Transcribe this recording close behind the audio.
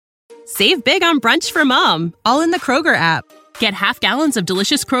Save big on brunch for mom, all in the Kroger app. Get half gallons of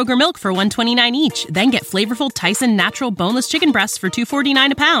delicious Kroger milk for $1.29 each. Then get flavorful Tyson natural boneless chicken breasts for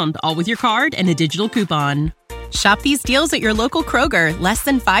 $2.49 a pound, all with your card and a digital coupon. Shop these deals at your local Kroger, less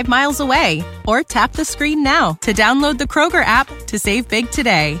than 5 miles away. Or tap the screen now to download the Kroger app to save big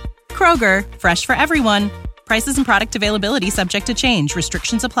today. Kroger, fresh for everyone. Prices and product availability subject to change.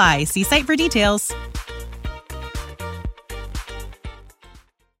 Restrictions apply. See site for details.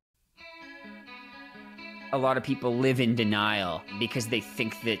 A lot of people live in denial because they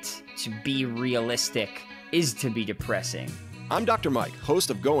think that to be realistic is to be depressing. I'm Dr. Mike, host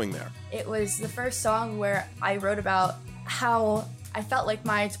of Going There. It was the first song where I wrote about how I felt like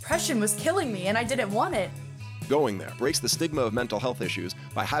my depression was killing me and I didn't want it. Going There breaks the stigma of mental health issues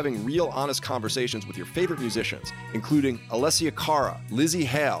by having real, honest conversations with your favorite musicians, including Alessia Cara, Lizzie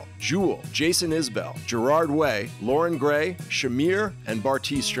Hale, Jewel, Jason Isbell, Gerard Way, Lauren Gray, Shamir, and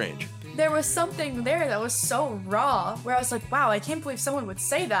Bartees Strange. There was something there that was so raw, where I was like, wow, I can't believe someone would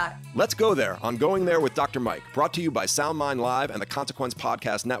say that. Let's go there on Going There with Dr. Mike, brought to you by SoundMind Live and the Consequence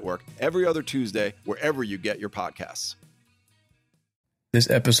Podcast Network every other Tuesday, wherever you get your podcasts. This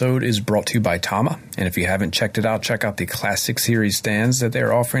episode is brought to you by Tama, and if you haven't checked it out, check out the Classic Series stands that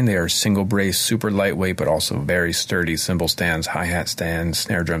they're offering. They are single brace, super lightweight, but also very sturdy cymbal stands, hi-hat stand,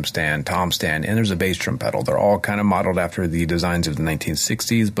 snare drum stand, tom stand, and there's a bass drum pedal. They're all kind of modeled after the designs of the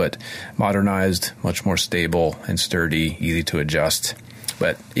 1960s, but modernized, much more stable and sturdy, easy to adjust,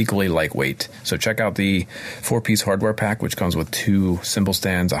 but equally lightweight. So check out the 4-piece hardware pack, which comes with 2 cymbal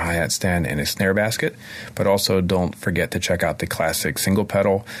stands, a hi-hat stand, and a snare basket. But also don't forget to check out the classic single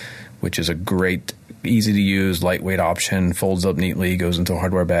pedal, which is a great, easy-to-use, lightweight option, folds up neatly, goes into a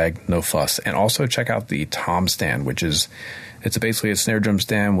hardware bag, no fuss. And also check out the tom stand, which is it's basically a snare drum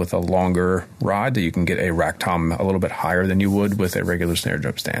stand with a longer rod that you can get a rack tom a little bit higher than you would with a regular snare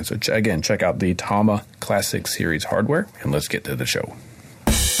drum stand. So again, check out the Tama Classic Series hardware, and let's get to the show.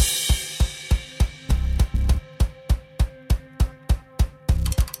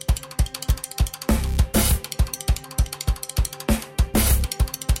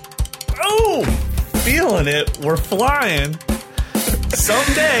 Feeling it. We're flying.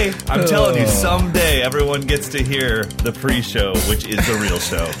 Someday, I'm telling you, someday everyone gets to hear the pre-show, which is the real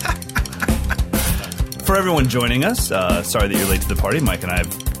show. For everyone joining us, sorry that you're late to the party. Mike and I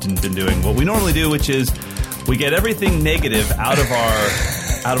have been doing what we normally do, which is we get everything negative out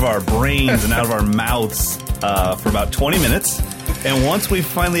of our brains and out of our mouths for about 20 minutes. And once we've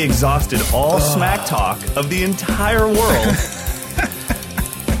finally exhausted all smack talk of the entire world,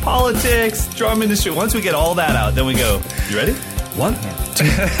 politics, drum industry. Once we get all that out, then we go, you ready? 1, 2,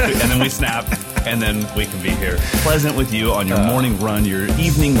 3. And then we snap, and then we can be here. Pleasant with you on your morning run, your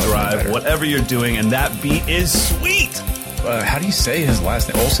evening drive, whatever you're doing, and that beat is sweet. How do you say his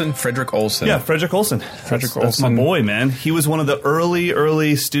last name? Olson? Frederick Olson. Yeah, Frederick Olson. That's my boy, man. He was one of the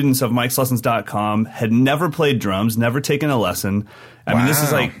early students of Mike'sLessons.com, had never played drums, never taken a lesson. I mean, this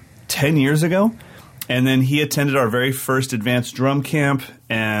is like 10 years ago. And then he attended our very first advanced drum camp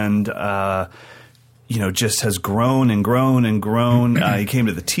and, just has grown and grown and grown. He came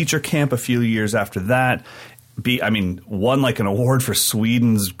to the teacher camp a few years after that. Won like an award for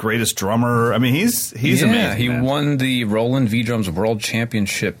Sweden's greatest drummer. I mean, he's amazing. He won the Roland V-Drums World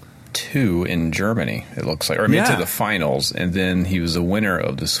Championship 2 in Germany, it looks like. Or made to the finals. And then he was the winner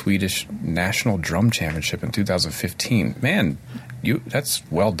of the Swedish National Drum Championship in 2015. Man, that's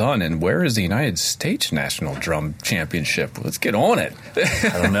well done. And where is the United States National Drum Championship? Let's get on it.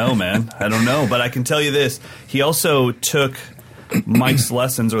 I don't know, man. I don't know. But I can tell you this. He also took Mike's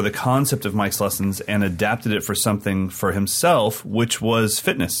Lessons, or the concept of Mike's Lessons, and adapted it for something for himself, which was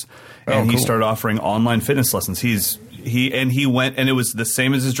fitness. And he started offering online fitness lessons. He went, and it was the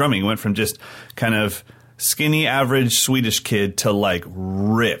same as his drumming. He went from just kind of skinny, average Swedish kid to like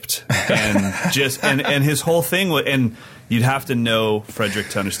ripped, and just and his whole thing was, and you'd have to know Frederick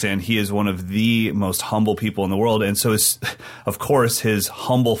to understand he is one of the most humble people in the world. And so, of course, his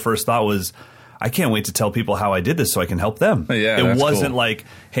humble first thought was, I can't wait to tell people how I did this so I can help them. Yeah, it wasn't like,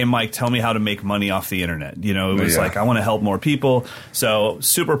 hey, Mike, tell me how to make money off the internet. It was like, I want to help more people. So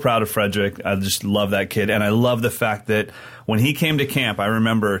super proud of Frederick. I just love that kid. And I love the fact that when he came to camp, I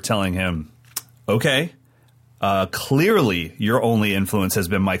remember telling him, okay, clearly your only influence has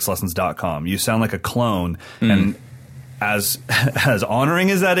been Mike'sLessons.com. You sound like a clone. And as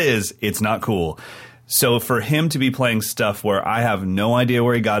honoring as that is, it's not cool. So for him to be playing stuff where I have no idea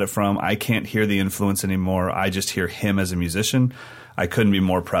where he got it from, I can't hear the influence anymore, I just hear him as a musician, I couldn't be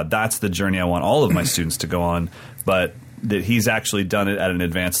more proud. That's the journey I want all of my students to go on, but that he's actually done it at an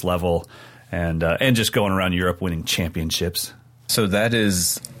advanced level and just going around Europe winning championships. So that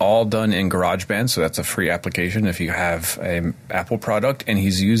is all done in GarageBand, so that's a free application if you have an Apple product, and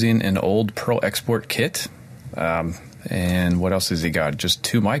he's using an old Pearl Export kit. And what else has he got? Just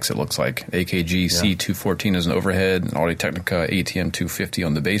 2 mics, it looks like. AKG C214 is an overhead, and Audio-Technica ATM 250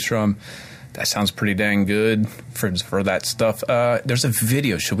 on the bass drum. That sounds pretty dang good for that stuff. There's a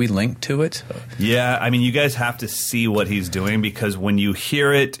video. Should we link to it? Yeah, I mean, you guys have to see what he's doing, because when you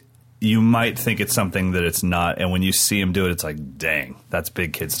hear it, you might think it's something that it's not, and when you see him do it, it's like, dang, that's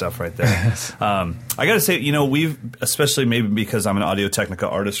big kid stuff right there. I got to say, we've, especially maybe because I'm an Audio-Technica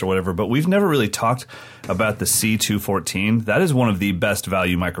artist or whatever, but we've never really talked about the C214. That is one of the best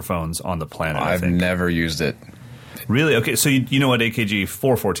value microphones on the planet, I think. I've never used it. Really? Okay, so you know what AKG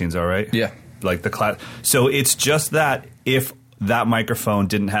 414s are, right? Yeah. Like the class. So it's just that if that microphone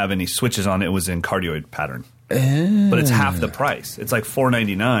didn't have any switches on it, was in cardioid pattern. But it's half the price. It's like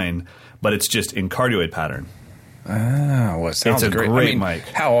 $499, but it's just in cardioid pattern. Well, it sounds it's a great mic.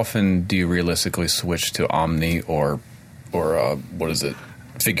 How often do you realistically switch to Omni or what is it?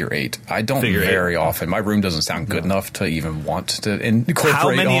 Figure 8. I don't very often. My room doesn't sound good enough to even want to incorporate how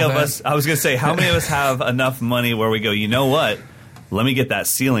many all of that. us? I was going to say, how many of us have enough money where we go, you know what? Let me get that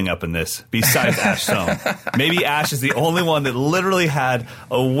ceiling up in this, besides Ash Sohn. Maybe Ash is the only one that literally had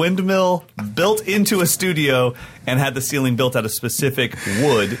a windmill built into a studio and had the ceiling built out of specific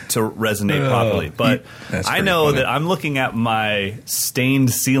wood to resonate properly. But I know funny. that I'm looking at my stained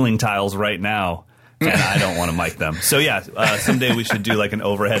ceiling tiles right now, and I don't want to mic them. So, yeah, someday we should do like an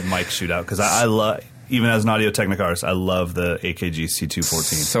overhead mic shootout, because I love... Even as an Audio-Technica artist, I love the AKG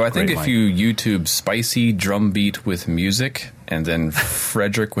C214. So I think if you YouTube spicy drum beat with music and then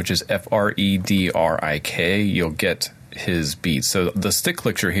Fredrik, which is Fredrik, you'll get his beat. So the stick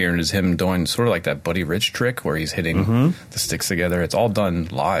click you're hearing is him doing sort of like that Buddy Rich trick where he's hitting the sticks together. It's all done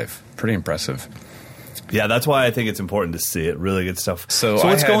live. Pretty impressive. Yeah, that's why I think it's important to see it. Really good stuff. So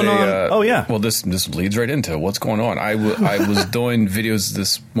what's going on? Oh, yeah. Well, this leads right into what's going on. I was doing videos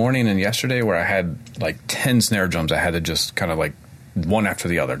this morning and yesterday where I had like 10 snare drums. I had to just kind of like one after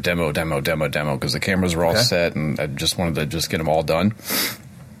the other, demo, because the cameras were all set, and I just wanted to just get them all done.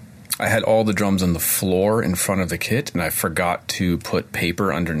 I had all the drums on the floor in front of the kit, and I forgot to put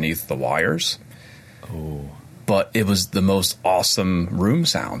paper underneath the wires. Oh. But it was the most awesome room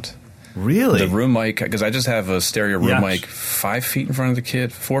sound. Really? The room mic, because I just have a stereo room mic 5 feet in front of the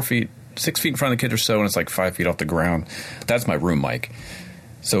kit, 4 feet, 6 feet in front of the kit or so, and it's like 5 feet off the ground. That's my room mic.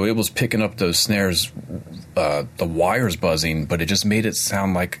 So it was picking up those snares, the wires buzzing, but it just made it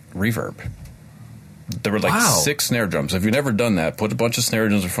sound like reverb. There were like 6 snare drums. If you've never done that, put a bunch of snare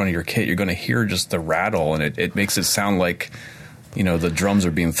drums in front of your kit, you're going to hear just the rattle, and it makes it sound like... the drums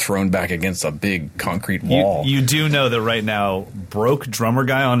are being thrown back against a big concrete wall. You do know that right now, broke drummer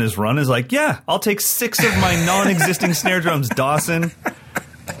guy on his run is like, yeah, I'll take 6 of my non-existing snare drums, Dawson.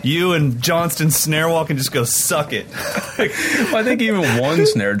 You and Johnston snare walk and just go suck it. Well, I think even one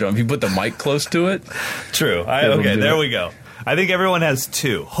snare drum, if you put the mic close to it. True. Okay, there we go. I think everyone has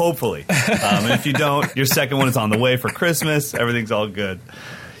 2, hopefully. And if you don't, your second one is on the way for Christmas. Everything's all good.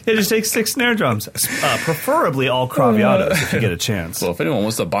 Yeah, just take 6 snare drums, preferably all Craviatos if you get a chance. Well, if anyone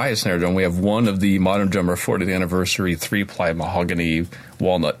wants to buy a snare drum, we have one of the Modern Drummer 40th anniversary 3-ply mahogany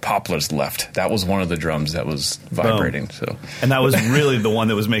walnut poplars left. That was one of the drums that was vibrating. So, and that was really the one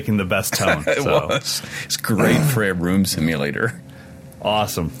that was making the best tone. It was. It's great for a room simulator.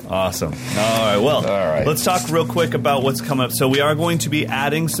 Awesome. All right, well, let's talk real quick about what's coming up. So we are going to be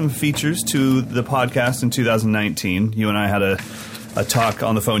adding some features to the podcast in 2019. You and I had a talk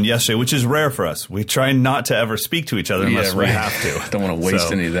on the phone yesterday, which is rare for us. We try not to ever speak to each other unless we have to. Don't want to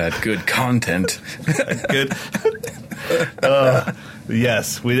waste any of that good content. Good.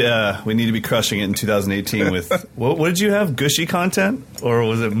 Yes, we need to be crushing it in 2018 with what did you have? Gushy content, or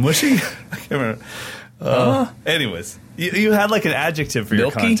was it mushy? I can't remember. Anyways, you had like an adjective for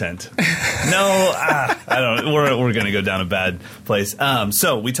Milky? Your content. No, I don't. We're going to go down a bad place.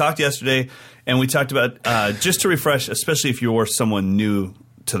 So we talked yesterday. And we talked about, just to refresh, especially if you're someone new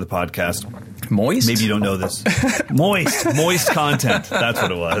to the podcast. Moist? Maybe you don't know this. Moist content. That's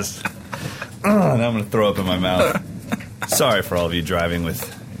what it was. Now I'm going to throw up in my mouth. Sorry for all of you driving with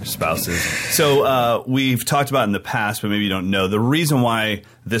your spouses. So we've talked about in the past, but maybe you don't know, the reason why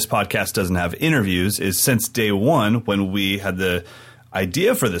this podcast doesn't have interviews is since day one, when we had the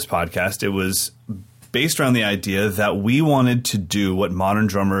idea for this podcast, it was based around the idea that we wanted to do what Modern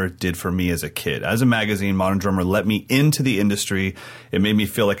Drummer did for me as a kid. As a magazine, Modern Drummer let me into the industry. It made me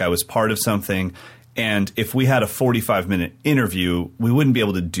feel like I was part of something. And if we had a 45-minute interview, we wouldn't be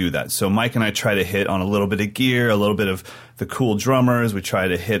able to do that. So Mike and I try to hit on a little bit of gear, a little bit of the cool drummers. We try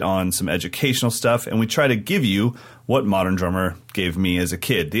to hit on some educational stuff, and we try to give you what Modern Drummer gave me as a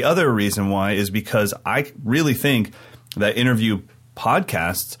kid. The other reason why is because I really think that interview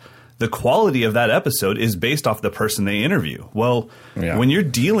podcasts, the quality of that episode is based off the person they interview. Well, when you're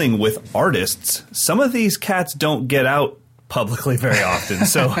dealing with artists, some of these cats don't get out publicly very often,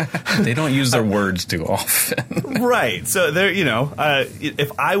 so they don't use their words too often. Right. So they're,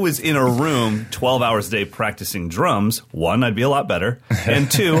 if I was in a room 12 hours a day practicing drums, one, I'd be a lot better,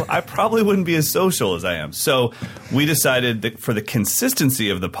 and two, I probably wouldn't be as social as I am. So we decided that for the consistency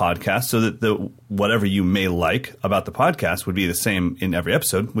of the podcast, so that whatever you may like about the podcast would be the same in every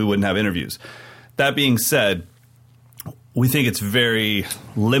episode, we wouldn't have interviews. That being said, we think it's very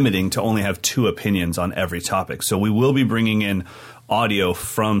limiting to only have two opinions on every topic. So we will be bringing in audio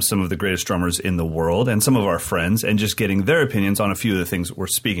from some of the greatest drummers in the world and some of our friends and just getting their opinions on a few of the things we're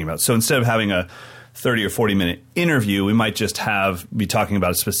speaking about. So instead of having a 30 or 40-minute interview, we might just be talking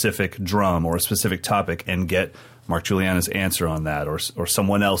about a specific drum or a specific topic and get Mark Juliana's answer on that, or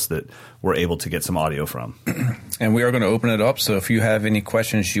someone else that we're able to get some audio from. And we are going to open it up, so if you have any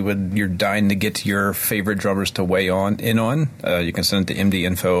questions you're dying to get to your favorite drummers to weigh in on, you can send it to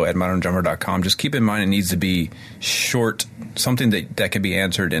mdinfo@moderndrummer.com. Just keep in mind it needs to be short, something that can be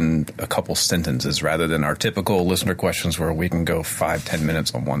answered in a couple sentences rather than our typical listener questions where we can go 5-10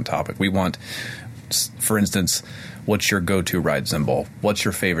 minutes on one topic. We want, for instance, what's your go-to ride cymbal? What's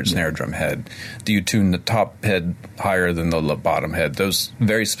your favorite snare drum head? Do you tune the top head higher than the bottom head? Those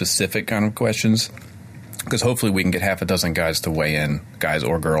very specific kind of questions, because hopefully we can get half a dozen guys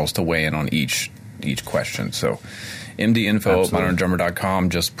or girls to weigh in on each question. So mdinfo@moderndrummer.com,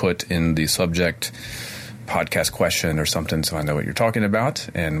 just put in the subject podcast question or something so I know what you're talking about,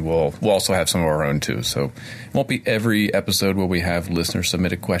 and we'll also have some of our own too. So it won't be every episode where we have listener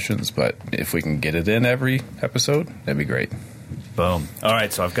submitted questions, but if we can get it in every episode, that'd be great. Boom. All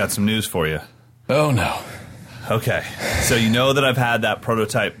right, so I've got some news for you. Oh no. Okay, so you know that I've had that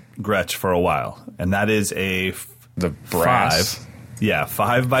prototype Gretsch for a while, and that is the brass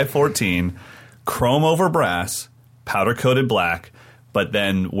 5x14 chrome over brass, powder coated black. But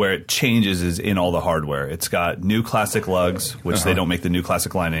then where it changes is in all the hardware. It's got new classic lugs, which they don't make the new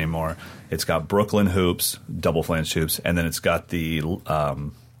classic line anymore. It's got Brooklyn hoops, double flanged hoops, and then it's got the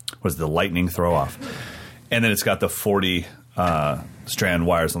lightning throw off, and then it's got the 40 strand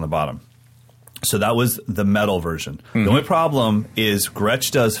wires on the bottom. So that was the metal version. Mm-hmm. The only problem is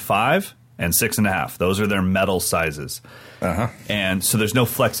Gretsch does 5 and 6.5. Those are their metal sizes, and so there's no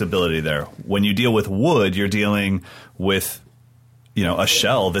flexibility there. When you deal with wood, you're dealing with a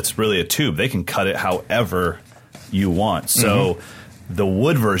shell that's really a tube. They can cut it however you want. So the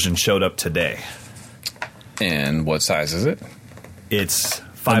wood version showed up today. And what size is it? It's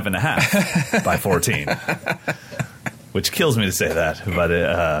 5.5 by 14, which kills me to say that, but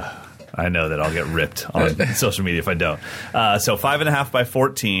I know that I'll get ripped on social media if I don't. So 5.5 by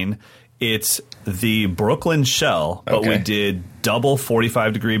 14. It's the Brooklyn shell, but we did double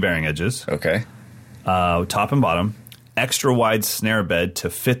 45-degree bearing edges. Okay. Top and bottom. Extra wide snare bed to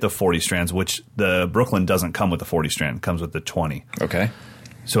fit the 40 strands, which the Brooklyn doesn't come with the 40 strand. It comes with the 20. Okay.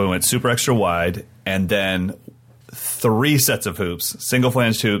 So we went super extra wide, and then 3 sets of hoops, single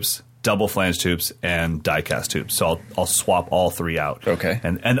flanged hoops, double flanged hoops, and die cast hoops. So I'll swap all 3 out. Okay.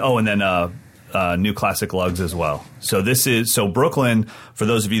 And then new classic lugs as well. So Brooklyn, for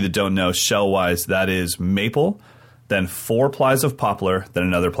those of you that don't know, shell-wise, that is maple, then 4 plies of poplar, then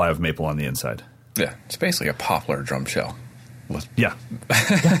another ply of maple on the inside. Yeah, it's basically a poplar drum shell. Yeah.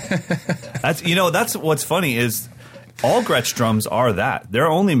 That's what's funny is all Gretsch drums are that. They're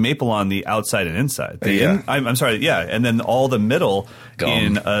only maple on the outside and inside. I'm sorry, and then all the middle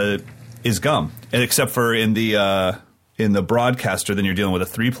is gum. And except for in the broadcaster, then you're dealing with a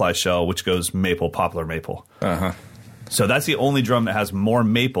 3-ply shell, which goes maple, poplar, maple. So that's the only drum that has more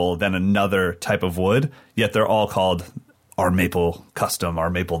maple than another type of wood, yet they're all called our maple custom, our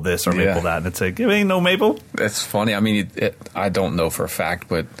maple this, or maple that. And it's like, it ain't no maple. That's funny. I mean, I don't know for a fact,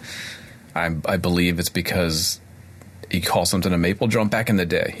 but I believe it's because you call something a maple drum back in the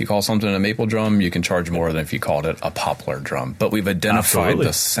day. You call something a maple drum, you can charge more than if you called it a poplar drum. But we've identified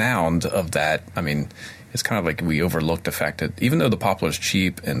the sound of that. I mean, it's kind of like we overlooked the fact that even though the poplar is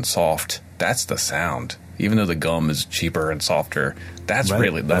cheap and soft, that's the sound. Even though the gum is cheaper and softer, that's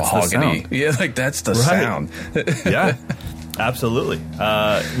really the mahogany. That's the sound. Yeah, absolutely.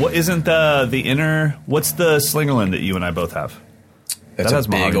 What isn't the inner? What's the Slingerland that you and I both have? It's a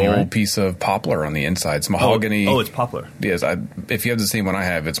big old piece of poplar on the inside. It's mahogany. Oh, it's poplar. Yes. If you have the same one I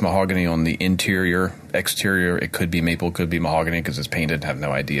have, it's mahogany on the interior. Exterior, it could be maple, could be mahogany because it's painted. I have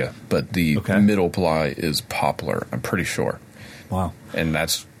no idea. But the middle ply is poplar, I'm pretty sure. Wow. And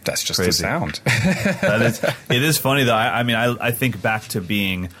that's just crazy. the sound. It is funny, though. I think back to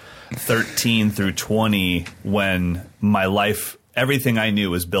being 13 through 20 when my life, everything I knew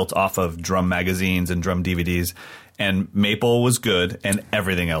was built off of drum magazines and drum DVDs. And maple was good, and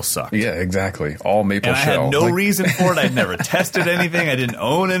everything else sucked. Yeah, exactly. All maple shell. And I had no reason for it. I'd never tested anything. I didn't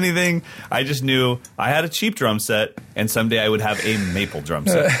own anything. I just knew I had a cheap drum set, and someday I would have a maple drum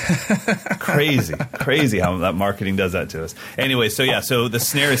set. Crazy how that marketing does that to us. Anyway, so the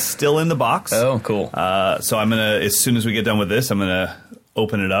snare is still in the box. Oh, cool. So I'm going to, as soon as we get done with this, I'm going to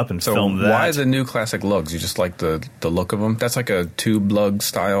open it up and film that. Why the new classic lugs? You just like the look of them? That's like a tube lug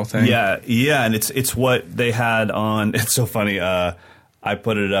style thing? Yeah, and it's what they had on. It's so funny. I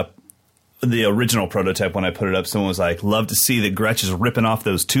put it up, the original prototype, when I put it up, someone was like, love to see that Gretsch is ripping off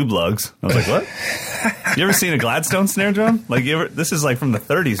those tube lugs. I was like, what? You ever seen a Gladstone snare drum? Like, this is like from the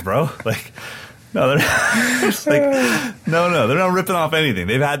 30s, bro. Like, no, they're they're not ripping off anything.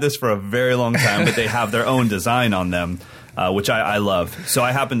 They've had this for a very long time, but they have their own design on them. Which I love. So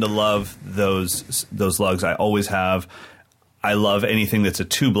I happen to love those lugs. I always have. I love anything that's a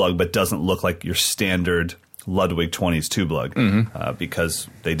tube lug but doesn't look like your standard Ludwig 20s tube lug, because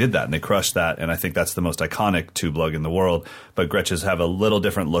they did that and they crushed that, and I think that's the most iconic tube lug in the world. But Gretsch's have a little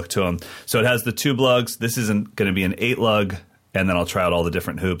different look to them. So it has the tube lugs. This isn't going to be an 8 lug, and then I'll try out all the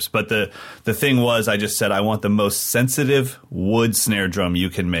different hoops. But the thing was, I just said I want the most sensitive wood snare drum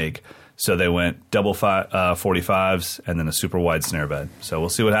you can make. So they went double 45s and then a super wide snare bed. So we'll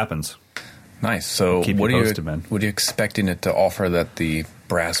see what happens. Nice. So Keep what you posted, man. What are you expecting it to offer that the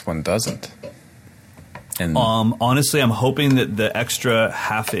brass one doesn't? And honestly, I'm hoping that the extra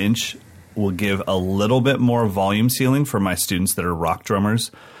 ½ inch will give a little bit more volume ceiling for my students that are rock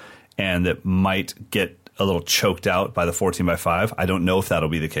drummers, and that might get a little choked out by the 14x5. I don't know if that'll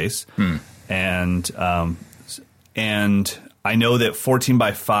be the case. And I know that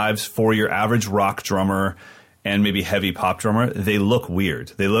 14x5s for your average rock drummer and maybe heavy pop drummer, they look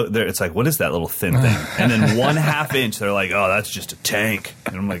weird. It's like, what is that little thin thing? And then 1/2 inch, they're like, oh, that's just a tank.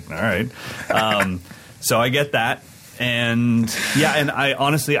 And I'm like, all right. So I get that. And yeah, and I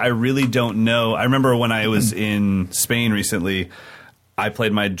honestly, I really don't know. I remember when I was in Spain recently, I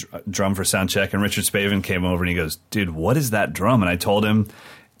played my drum for sound check, and Richard Spavin came over and he goes, dude, what is that drum? And I told him,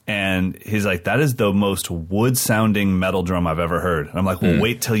 and he's like, that is the most wood-sounding metal drum I've ever heard. And I'm like, well,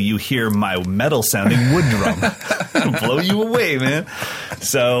 wait till you hear my metal-sounding wood drum. It'll blow you away, man.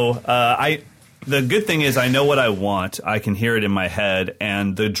 So the good thing is I know what I want. I can hear it in my head.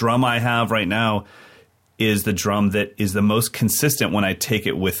 And the drum I have right now is the drum that is the most consistent when I take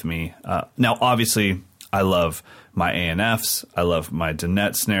it with me. Now, obviously, I love my ANFs. I love my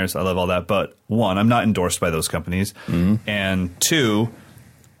Donette snares. I love all that. But one, I'm not endorsed by those companies. And two,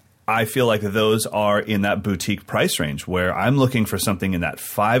 I feel like those are in that boutique price range where I'm looking for something in that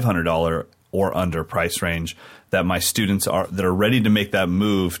 $500 or under price range that my students that are ready to make that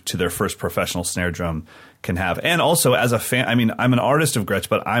move to their first professional snare drum can have. And also as a fan, I mean, I'm an artist of Gretsch,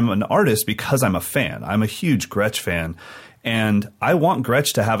 but I'm an artist because I'm a fan. I'm a huge Gretsch fan. And I want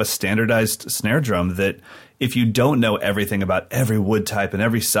Gretsch to have a standardized snare drum that if you don't know everything about every wood type and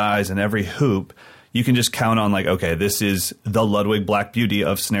every size and every hoop, you can just count on like, okay, this is the Ludwig Black Beauty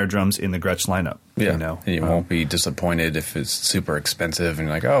of snare drums in the Gretsch lineup. Yeah, you know? And you won't be disappointed if it's super expensive and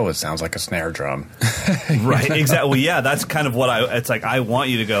you're like, oh, it sounds like a snare drum. Right, exactly. Well, yeah, that's kind of what it's like. I want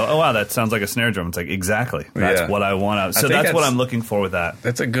you to go, oh, wow, that sounds like a snare drum. It's like, exactly. That's what I want out. So that's what I'm looking for with that.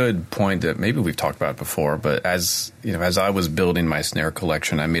 That's a good point that maybe we've talked about before, but as I was building my snare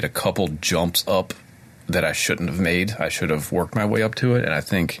collection, I made a couple jumps up that I shouldn't have made. I should have worked my way up to it, and I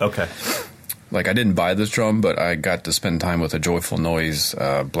think... Okay. Like, I didn't buy this drum, but I got to spend time with a Joyful Noise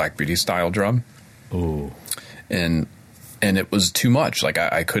Black Beauty style drum. Ooh. And it was too much. Like,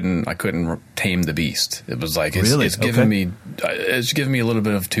 I couldn't tame the beast. It was like, it's giving me a little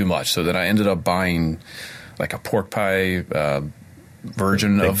bit of too much. So then I ended up buying like a pork pie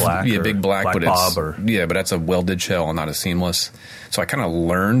version Big of Black Big Black, Black but Bob but that's a welded shell and not a seamless. So I kind of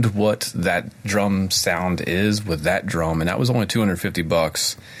learned what that drum sound is with that drum, and that was only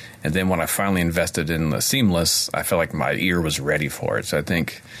 $250. And then when I finally invested in the seamless, I felt like my ear was ready for it. So I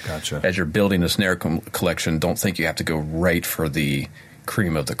think as you're building a snare collection, don't think you have to go right for the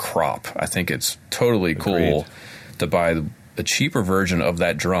cream of the crop. I think it's totally cool to buy the cheaper version of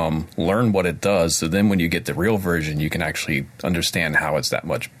that drum, learn what it does, so then when you get the real version, you can actually understand how it's that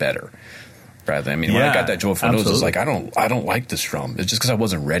much better. Rather, I mean, when I got that joyful noise, it's like I don't like this drum. It's just because I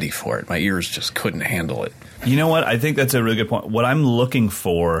wasn't ready for it. My ears just couldn't handle it. You know what? I think that's a really good point. What I'm looking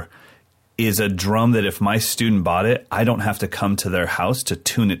for is a drum that if my student bought it, I don't have to come to their house to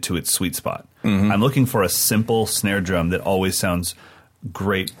tune it to its sweet spot. I'm looking for a simple snare drum that always sounds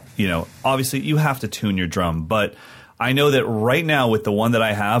great. You know, obviously you have to tune your drum, but I know that right now with the one that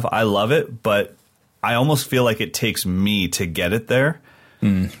I have, I love it, but I almost feel like it takes me to get it there.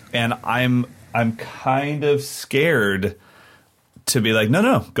 And I'm kind of scared to be like,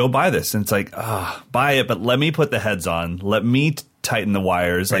 no, go buy this. And it's like, buy it, but let me put the heads on. Let me tighten the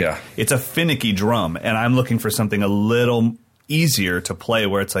wires. Like, it's a finicky drum, and I'm looking for something a little easier to play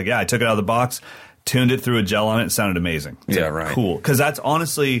where it's like, I took it out of the box, tuned it through a gel on it. It sounded amazing. It's cool. Because that's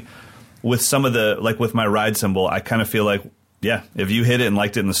honestly, with some of the, like with my ride cymbal, I kind of feel like, if you hit it and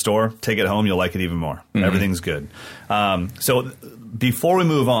liked it in the store, take it home, you'll like it even more. Everything's good. So before we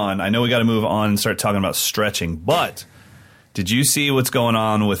move on, I know we got to move on and start talking about stretching, but did you see what's going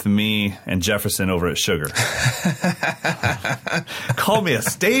on with me and Jefferson over at Sugar? Call me a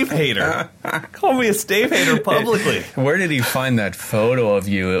stave hater. Call me a stave hater publicly. Where did he find that photo of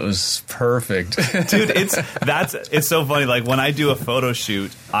you? It was perfect. Dude, it's so funny. Like when I do a photo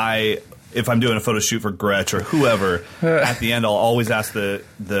shoot, if I'm doing a photo shoot for Gretsch or whoever, at the end I'll always ask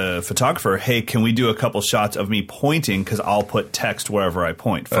the photographer, hey, can we do a couple shots of me pointing? Because I'll put text wherever I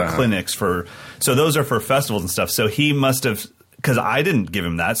point for clinics. So those are for festivals and stuff. So he must have, because I didn't give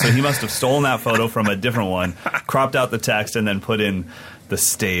him that, so he must have stolen that photo from a different one, cropped out the text, and then put in the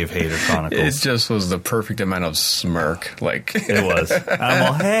Stave Hater Chronicles. It just was the perfect amount of smirk. Like it was. I'm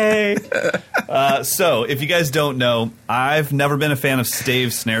all, hey. So if you guys don't know, I've never been a fan of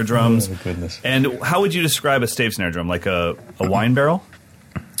stave snare drums. Oh, goodness. And how would you describe a stave snare drum? Like a wine barrel?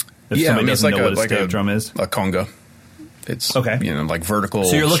 If somebody doesn't know what a stave drum is. A conga. It's like vertical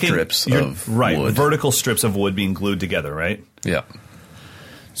strips of wood. Vertical strips of wood being glued together, right? Yeah.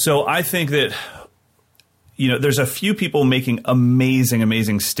 So I think that there's a few people making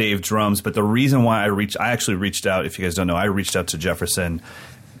amazing stave drums, but the reason why I actually reached out, if you guys don't know, I reached out to Jefferson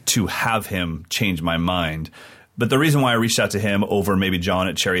to have him change my mind. But the reason why I reached out to him over maybe John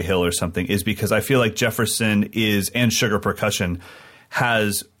at Cherry Hill or something is because I feel like Jefferson and Sugar Percussion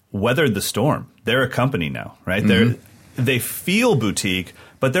has weathered the storm. They're a company now, right? They feel boutique,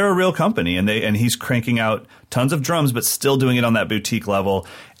 but they're a real company, and he's cranking out tons of drums, but still doing it on that boutique level.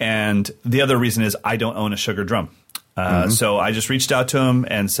 And the other reason is I don't own a Sugar drum. So I just reached out to him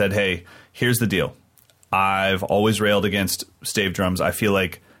and said, hey, here's the deal. I've always railed against stave drums. I feel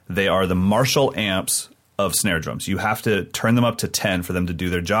like they are the Marshall amps of snare drums. You have to turn them up to 10 for them to do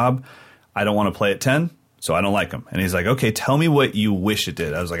their job. I don't want to play at 10, so I don't like them. And he's like, okay, tell me what you wish it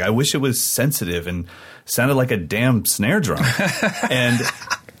did. I was like, I wish it was sensitive and sounded like a damn snare drum. And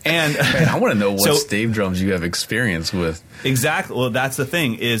man, I want to know what stave drums you have experience with. Exactly. Well, that's the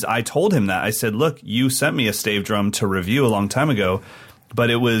thing is I told him that. I said, look, you sent me a stave drum to review a long time ago, but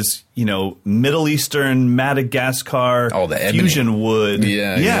it was, Middle Eastern, Madagascar, fusion wood.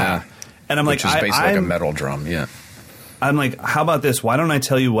 Yeah. And I'm Which like, is basically like a metal drum, yeah. I'm like, how about this? Why don't I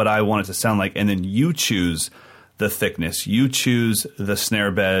tell you what I want it to sound like, and then you choose the thickness, you choose the snare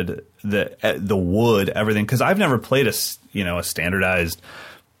bed, the wood, everything. Because I've never played a standardized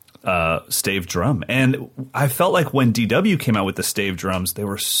stave drum, and I felt like when DW came out with the stave drums, they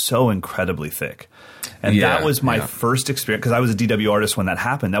were so incredibly thick, and that was my first experience because I was a DW artist when that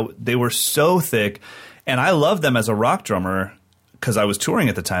happened. They were so thick, and I loved them as a rock drummer because I was touring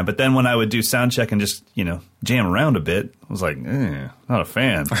at the time. But then when I would do sound check and just jam around a bit, I was like, not a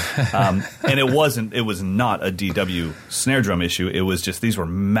fan. And it was not a DW snare drum issue. It was just these were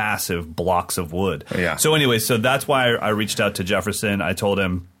massive blocks of wood. Yeah. So anyway, that's why I reached out to Jefferson. I told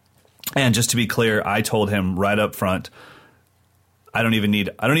him. And just to be clear, I told him right up front, I don't even need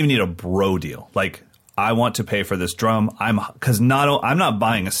a bro deal. Like, I want to pay for this drum. I'm not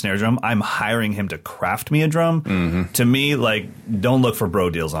buying a snare drum. I'm hiring him to craft me a drum. To me, like, don't look for bro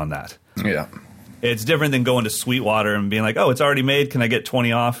deals on that. Yeah. It's different than going to Sweetwater and being like, oh, it's already made. Can I get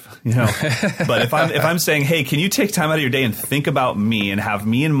 20 off? But if I'm saying, hey, can you take time out of your day and think about me and have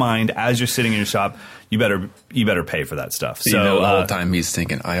me in mind as you're sitting in your shop, you better pay for that stuff. So the whole time he's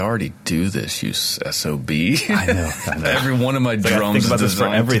thinking, I already do this, you SOB. I know. Every one of my drums is designed for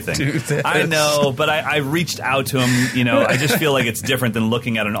everything. To do this. I know, but I reached out to him. I just feel like it's different than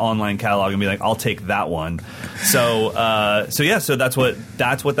looking at an online catalog and be like, I'll take that one. So that's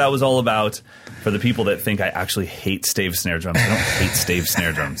what that was all about. For the people that think I actually hate stave snare drums, I don't hate stave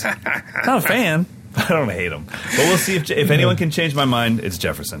snare drums. I'm not a fan, but I don't hate them. But we'll see if anyone can change my mind. It's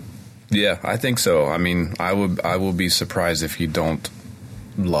Jefferson. Yeah, I think so. I mean, I will be surprised if you don't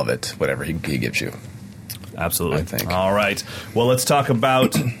love it, whatever he gives you. Absolutely. I think. All right. Well, let's talk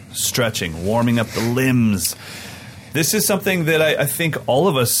about stretching, warming up the limbs. This is something that I think all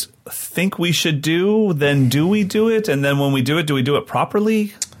of us think we should do. Then do we do it? And then when we do we do it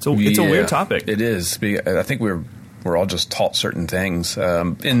properly? So it's a weird topic. It is. I think we're all just taught certain things.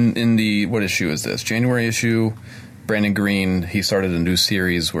 In the, what issue is this? January issue, Brandon Green, he started a new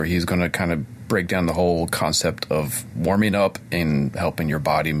series where he's going to kind of break down the whole concept of warming up and helping your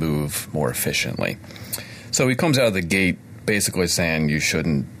body move more efficiently. So he comes out of the gate basically saying you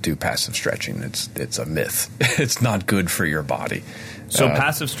shouldn't do passive stretching. It's a myth. It's not good for your body. So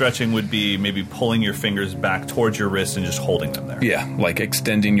passive stretching would be maybe pulling your fingers back towards your wrist and just holding them there. Yeah, like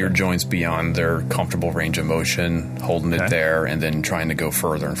extending your joints beyond their comfortable range of motion, holding it there, and then trying to go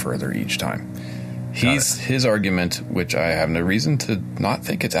further and further each time. His argument, which I have no reason to not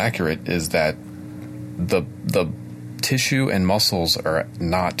think it's accurate, is that the tissue and muscles are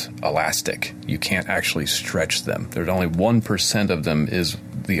not elastic. You can't actually stretch them. There's only 1% of them is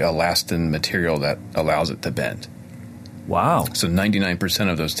the elastin material that allows it to bend. Wow. So 99%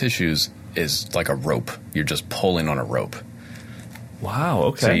 of those tissues is like a rope. You're just pulling on a rope. Wow,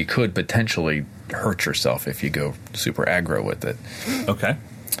 okay. So you could potentially hurt yourself if you go super aggro with it. Okay.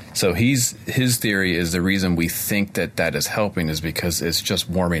 So his theory is the reason we think that is helping is because it's just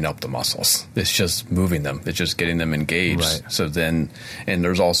warming up the muscles. It's just moving them. It's just getting them engaged. Right. So then, and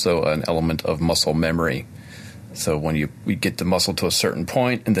there's also an element of muscle memory. So when we get the muscle to a certain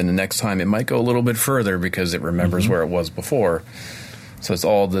point, and then the next time it might go a little bit further because it remembers where it was before. So it's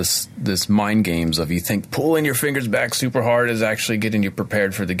all this mind games of you think pulling your fingers back super hard is actually getting you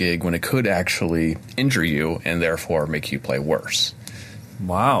prepared for the gig when it could actually injure you and therefore make you play worse.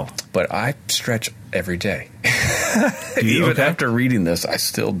 Wow. But I stretch every day. Even after reading this, I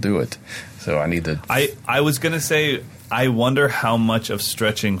still do it. So I need to... I was going to say, I wonder how much of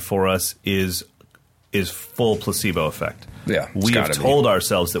stretching for us is full placebo effect. Yeah. We have told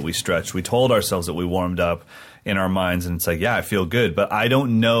ourselves that we stretched. We told ourselves that we warmed up in our minds. And it's like, yeah, I feel good. But I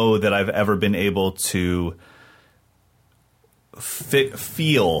don't know that I've ever been able to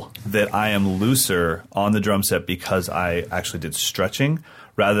feel that I am looser on the drum set because I actually did stretching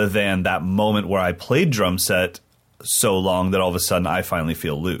rather than that moment where I played drum set so long that all of a sudden I finally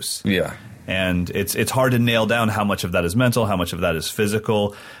feel loose. Yeah. And it's hard to nail down how much of that is mental, how much of that is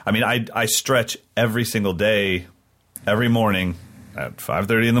physical. I mean, I stretch every single day, every morning at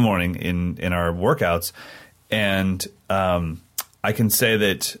 5:30 in the morning in our workouts. And I can say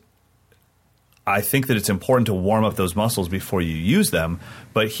that I think that it's important to warm up those muscles before you use them.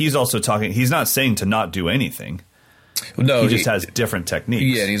 But he's also he's not saying to not do anything. No, he just has different techniques.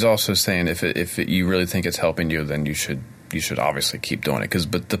 Yeah, and he's also saying if you really think it's helping you, then you should obviously keep doing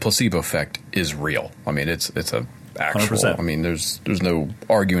it but the placebo effect is real. I mean, it's a actual. 100%. I mean, there's no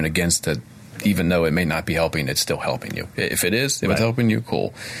arguing against it. Even though it may not be helping, it's still helping you. If it's helping you,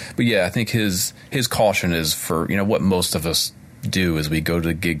 cool. But yeah, I think his caution is for what most of us do is we go to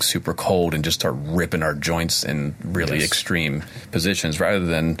the gig super cold and just start ripping our joints in really extreme positions rather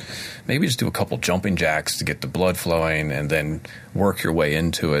than maybe just do a couple jumping jacks to get the blood flowing and then work your way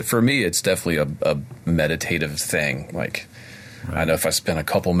into it. For me, it's definitely a meditative thing. Like, I know if I spend a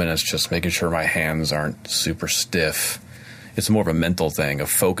couple minutes just making sure my hands aren't super stiff, it's more of a mental thing of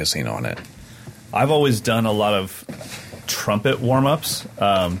focusing on it. I've always done a lot of trumpet warm-ups,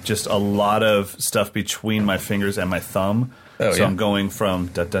 just a lot of stuff between my fingers and my thumb. I'm going from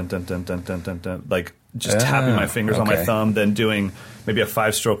dun, dun, dun, dun, dun, dun, dun, dun, like just tapping my fingers on my thumb, then doing maybe a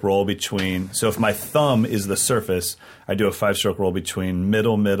 5-stroke roll between. So if my thumb is the surface, I do a 5-stroke roll between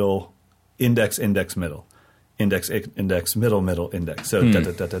middle, middle, index, index, middle. Index, index, middle, middle, index. So da,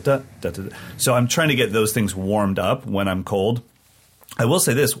 da, da, da, da, da, da. So I'm trying to get those things warmed up when I'm cold. I will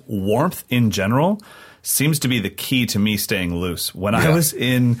say this, warmth in general seems to be the key to me staying loose. When I was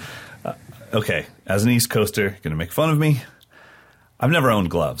in, as an East Coaster, you're going to make fun of me. I've never owned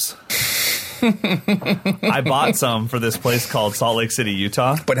gloves. I bought some for this place called Salt Lake City,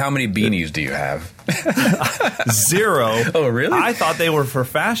 Utah. But how many beanies do you have? 0. Oh, really? I thought they were for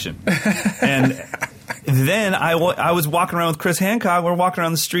fashion. And then I was walking around with Chris Hancock. We're walking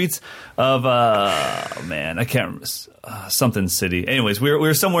around the streets of, I can't remember, something city. Anyways, we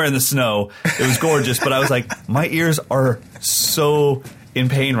were somewhere in the snow. It was gorgeous, but I was like, my ears are so in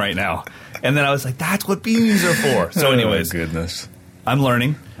pain right now. And then I was like, that's what beanies are for. So anyways. Oh, goodness. I'm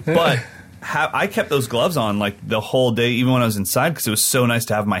learning. But I kept those gloves on like the whole day, even when I was inside, because it was so nice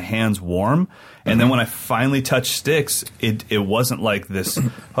to have my hands warm. And then when I finally touched sticks, it wasn't like this,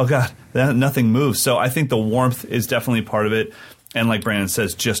 oh, God, nothing moves. So I think the warmth is definitely part of it. And like Brandon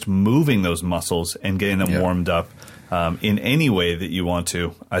says, just moving those muscles and getting them warmed up in any way that you want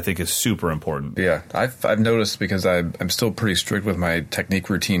to, I think is super important. Yeah, I've noticed, because I'm still pretty strict with my technique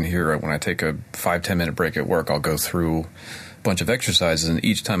routine here. When I take a 5-10 minute break at work, I'll go through a bunch of exercises, and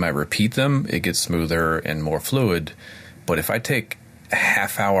each time I repeat them, it gets smoother and more fluid. But if I take a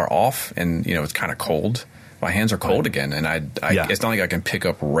half hour off and, it's kind of cold, my hands are cold again, and it's not like I can pick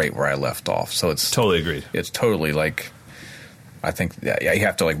up right where I left off. So it's totally agreed. It's totally like, I think you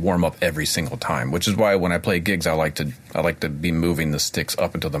have to like warm up every single time, which is why when I play gigs, I like to be moving the sticks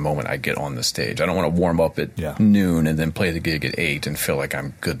up until the moment I get on the stage. I don't want to warm up at noon and then play the gig at 8 and feel like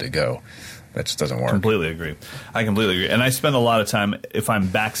I'm good to go. That just doesn't work. I completely agree. And I spend a lot of time, if I'm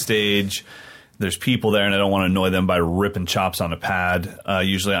backstage, there's people there and I don't want to annoy them by ripping chops on a pad.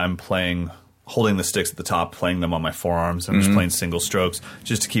 Usually I'm holding the sticks at the top, playing them on my forearms. I'm just playing single strokes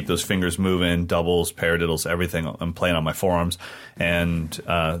just to keep those fingers moving, doubles, paradiddles, everything. I'm playing on my forearms. And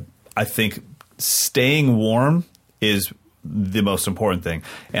I think staying warm is the most important thing.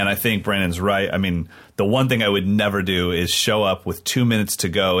 And I think Brandon's right. I mean, the one thing I would never do is show up with 2 minutes to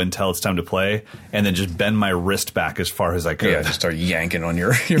go until it's time to play and then just bend my wrist back as far as I could. Yeah, just start yanking on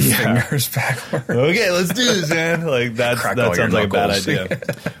your fingers backward. Okay, let's do this, man. Like that sounds like a bad idea.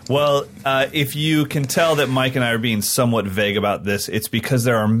 Well, if you can tell that Mike and I are being somewhat vague about this, it's because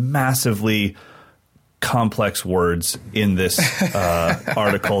there are massively complex words in this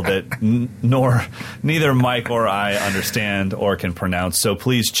article that neither Mike or I understand or can pronounce. So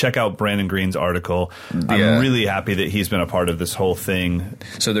please check out Brandon Green's article. I'm really happy that he's been a part of this whole thing.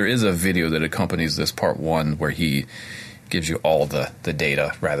 So there is a video that accompanies this part 1 where he gives you all the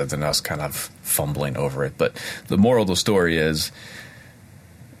data rather than us kind of fumbling over it. But the moral of the story is,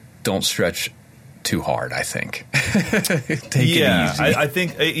 don't stretch too hard, I think. Take it easy. I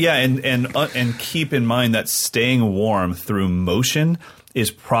think, and keep in mind that staying warm through motion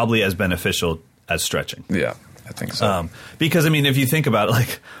is probably as beneficial as stretching. Yeah, I think so. Because, I mean, if you think about it,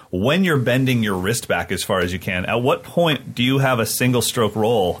 like when you're bending your wrist back as far as you can, at what point do you have a single stroke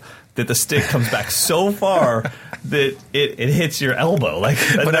roll that the stick comes back so far that it hits your elbow? Like,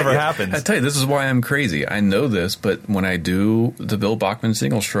 that never happens. I tell you, this is why I'm crazy. I know this, but when I do the Bill Bachman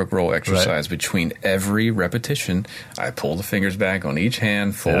single stroke roll exercise, between every repetition, I pull the fingers back on each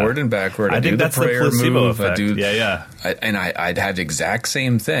hand, forward and backward. I think do that's the prayer the placebo move. effect. I'd have the exact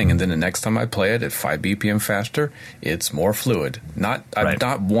same thing, and then the next time I play it at 5 BPM faster, it's more fluid. I've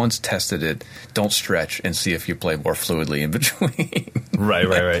not once tested it. Don't stretch and see if you play more fluidly in between.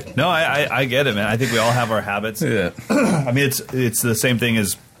 Right. No, I get it, man. I think we all have our habits. Yeah. I mean, it's the same thing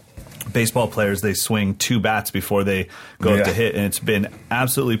as baseball players. They swing 2 bats before they go up to hit, and it's been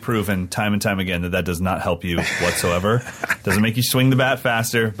absolutely proven time and time again that does not help you whatsoever. Doesn't make you swing the bat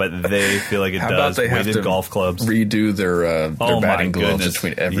faster, but they feel like it does. They have to golf clubs redo their batting gloves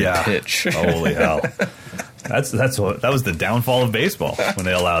between every pitch. Holy hell. That was the downfall of baseball when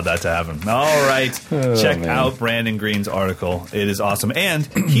they allowed that to happen. All right. Check out Brandon Green's article. It is awesome. And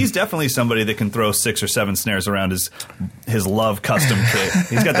he's definitely somebody that can throw 6 or 7 snares around his Love custom kit.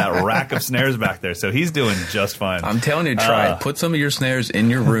 He's got that rack of snares back there, so he's doing just fine. I'm telling you, try it. Put some of your snares in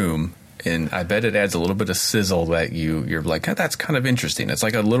your room, and I bet it adds a little bit of sizzle that you're like, oh, that's kind of interesting. It's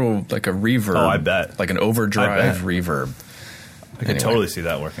like a reverb. Oh, I bet. Like an overdrive reverb. I can totally see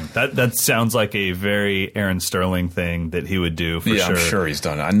that working. That sounds like a very Aaron Sterling thing that he would do, for sure. Yeah, I'm sure he's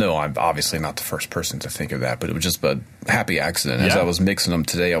done it. I know I'm obviously not the first person to think of that, but it was just a happy accident. As I was mixing them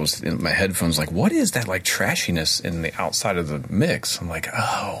today, I was in my headphones like, what is that like trashiness in the outside of the mix? I'm like,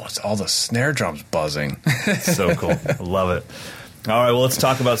 oh, it's all the snare drums buzzing. So cool. I love it. All right, well, let's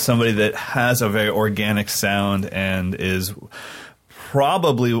talk about somebody that has a very organic sound and is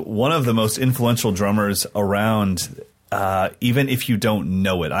probably one of the most influential drummers around, even if you don't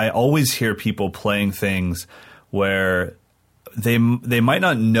know it. I always hear people playing things where they might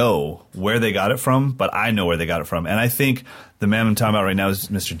not know where they got it from, but I know where they got it from. And I think the man I'm talking about right now is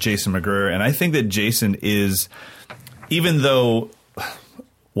Mr. Jason McGerr. And I think that Jason is, even though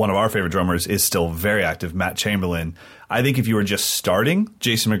one of our favorite drummers is still very active, Matt Chamberlain, I think if you were just starting,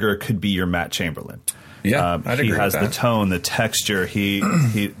 Jason McGerr could be your Matt Chamberlain. Yeah, I'd agree he has with that. The tone, the texture.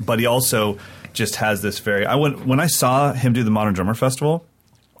 But he also just has this very. When I saw him do the Modern Drummer Festival,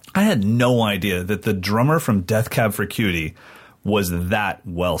 I had no idea that the drummer from Death Cab for Cutie was that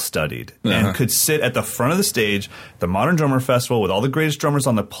well studied and could sit at the front of the stage, the Modern Drummer Festival, with all the greatest drummers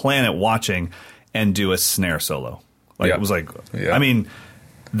on the planet watching, and do a snare solo. It was like, I mean.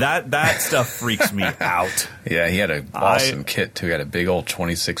 That stuff freaks me out. Yeah, he had an awesome kit, too. He had a big old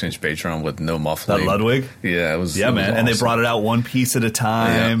 26-inch bass drum with no muffling. That Ludwig? Yeah, it was man. Awesome. And they brought it out one piece at a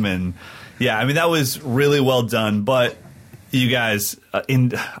time. Yeah. And, I mean, that was really well done. But You guys,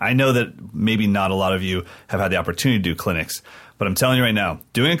 I know that maybe not a lot of you have had the opportunity to do clinics, but I'm telling you right now,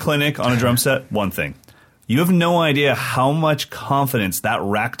 doing a clinic on a drum set, one thing. You have no idea how much confidence that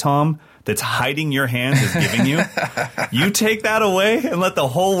rack tom that's hiding your hands is giving you. You take that away and let the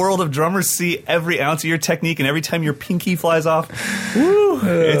whole world of drummers see every ounce of your technique, and every time your pinky flies off, woo,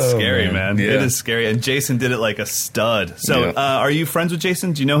 it's scary, man. Yeah. It is scary. And Jason did it like a stud. So are you friends with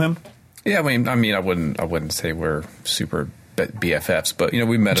Jason? Do you know him? Yeah, I mean, I wouldn't say we're super BFFs, but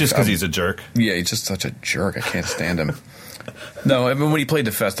we met just because he's a jerk. Yeah, he's just such a jerk. I can't stand him. No, I mean, when he played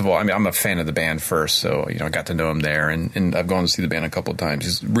the festival, I mean, I'm a fan of the band first, so I got to know him there, and I've gone to see the band a couple of times.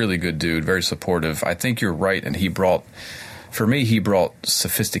 He's a really good dude, very supportive. I think you're right, and he brought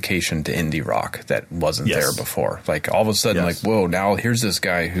sophistication to indie rock that wasn't there before. Like all of a sudden, like, whoa, now here's this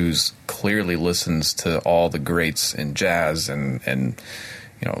guy who's clearly listens to all the greats in jazz and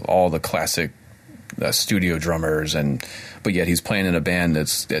all the classic studio drummers, but yet he's playing in a band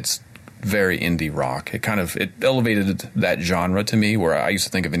that's very indie rock. It elevated that genre to me, where I used to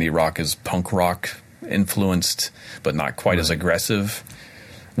think of indie rock as punk rock influenced, but not quite as aggressive,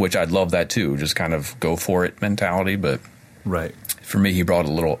 which I'd love that too, just kind of go for it mentality. But for me, he brought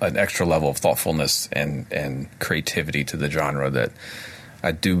an extra level of thoughtfulness and creativity to the genre that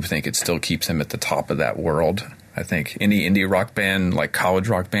I do think it still keeps him at the top of that world. I think any indie rock band, like college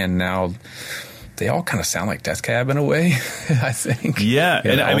rock band now, they all kind of sound like Death Cab in a way, I think. Yeah,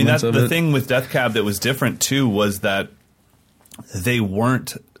 and I mean, that's the thing with Death Cab that was different, too, was that they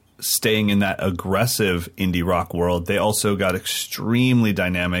weren't staying in that aggressive indie rock world. They also got extremely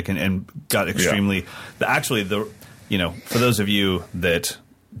dynamic and got extremely... Actually, for those of you that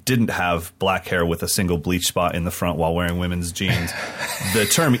didn't have black hair with a single bleach spot in the front while wearing women's jeans, the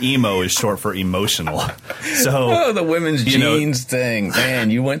term emo is short for emotional. So the women's jeans thing, man,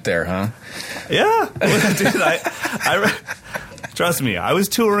 you went there, huh? Yeah, dude. I trust me. I was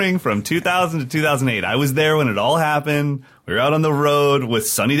touring from 2000 to 2008. I was there when it all happened. We were out on the road with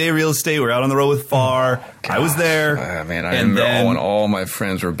Sunny Day Real Estate. We were out on the road with Far. I was there. Man, I remember when all my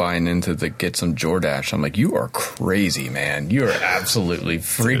friends were buying into the Get Some Jordache. I'm like, you are crazy, man. You are absolutely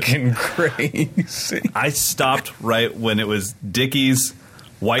freaking crazy. I stopped right when it was Dickies,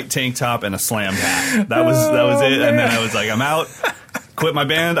 white tank top, and a slammed hat. That was it. Man. And then I was like, I'm out. Quit my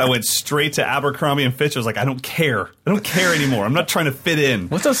band. I went straight to Abercrombie and Fitch. I was like, I don't care. I don't care anymore. I'm not trying to fit in.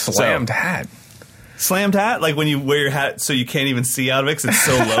 What's a slammed hat? Slammed hat? Like when you wear your hat so you can't even see out of it because it's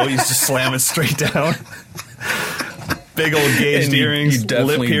so low, you just slam it straight down. Big old gauged earrings, you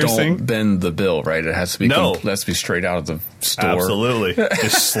definitely lip piercing. Don't bend the bill, right? It has to be it has to be straight out of the store. Absolutely.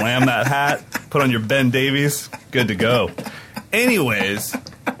 Just slam that hat, put on your Ben Davies, good to go. Anyways,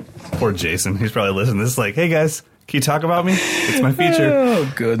 poor Jason. He's probably listening to this like, hey guys, can you talk about me? It's my feature.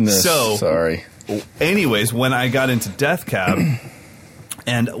 Oh, goodness. So, sorry. Anyways, when I got into Death Cab,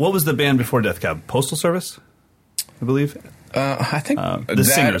 and what was the band before Death Cab? Postal Service, I believe? I think the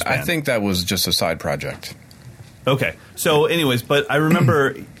Singers Band. I think that was just a side project. Okay. So anyways, but I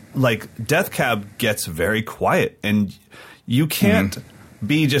remember like Death Cab gets very quiet, and you can't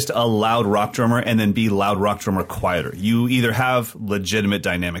be just a loud rock drummer and then be loud rock drummer quieter. You either have legitimate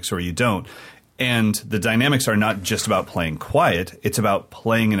dynamics or you don't. And the dynamics are not just about playing quiet. It's about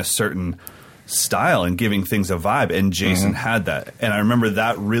playing in a certain style and giving things a vibe. And Jason had that. And I remember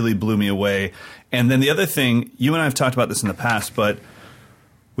that really blew me away. And then the other thing, you and I have talked about this in the past, but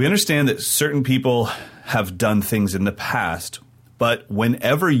we understand that certain people have done things in the past. But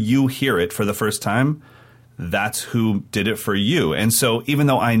whenever you hear it for the first time, that's who did it for you. And so even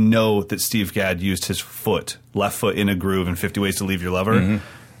though I know that Steve Gadd used his left foot in a groove in 50 Ways to Leave Your Lover,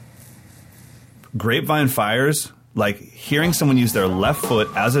 Grapevine Fires, like hearing someone use their left foot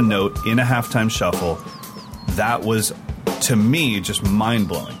as a note in a halftime shuffle, that was, to me, just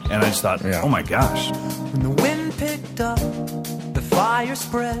mind-blowing. And I just thought, oh my gosh. When the wind picked up, the fire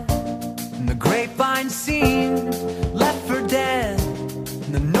spread, and the grapevine seemed left for dead,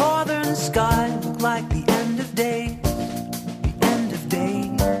 and the northern sky looked like the end of days, the end of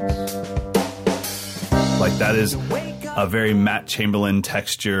days. Like that is a very Matt Chamberlain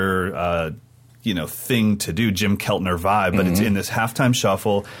texture, thing to do, Jim Keltner vibe, but it's in this halftime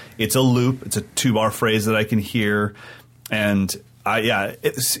shuffle. It's a loop. It's a 2-bar phrase that I can hear. And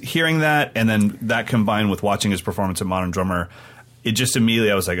it's hearing that, and then that combined with watching his performance at Modern Drummer, it just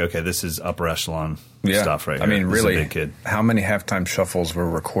immediately, I was like, okay, this is upper echelon stuff right here. I mean, this really, is a big kid. How many halftime shuffles were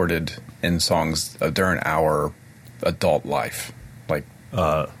recorded in songs during our adult life? Like,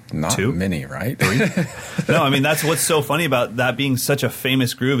 not 2? Many, right? 3? No, I mean, that's what's so funny about that being such a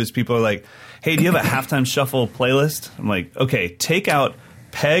famous groove is people are like, hey, do you have a halftime shuffle playlist? I'm like, okay, take out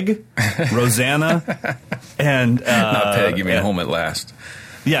Peg, Rosanna, and not Peg. You mean Home at Last?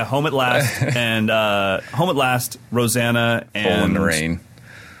 Yeah, Home at Last, and Home at Last, Rosanna, and Fool in the Rain.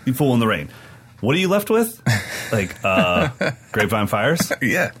 Fool in the Rain. What are you left with? Like Grapevine Fires?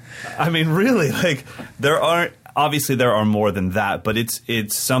 Yeah. I mean, really, like there are more than that, but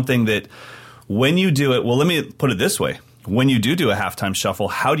it's something that when you do it. Well, let me put it this way. When you do a halftime shuffle,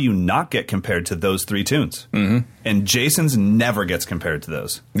 how do you not get compared to those 3 tunes? Mm-hmm. And Jason's never gets compared to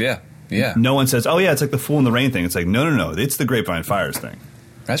those. Yeah, yeah. No one says, oh, yeah, it's like the Fool in the Rain thing. It's like, no, it's the Grapevine Fires thing.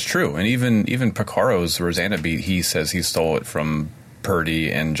 That's true. And even Piccaro's Rosanna beat, he says he stole it from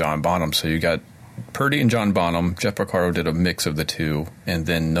Purdy and John Bonham. So you got Purdy and John Bonham. Jeff Piccaro did a mix of the two, and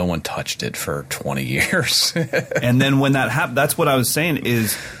then no one touched it for 20 years. And then when that happened, that's what I was saying,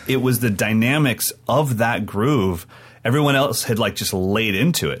 is it was the dynamics of that groove. Everyone else had like just laid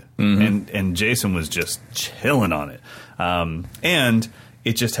into it, and Jason was just chilling on it, and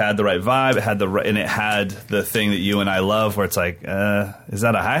it just had the right vibe. It had and it had the thing that you and I love, where it's like, is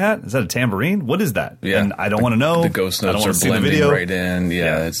that a hi-hat? Is that a tambourine? What is that? Yeah, and I don't want to know. The ghost notes are blending right in.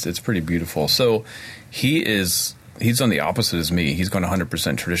 Yeah, it's pretty beautiful. So he's on the opposite as me. He's going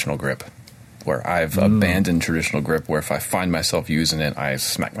 100% traditional grip, where I've abandoned traditional grip. Where if I find myself using it, I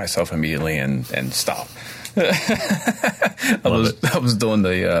smack myself immediately and stop. I was doing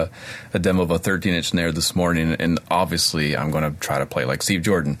a demo of a 13-inch snare this morning, and obviously I'm going to try to play like Steve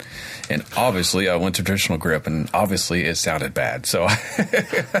Jordan, and obviously I went to traditional grip, and obviously it sounded bad, so I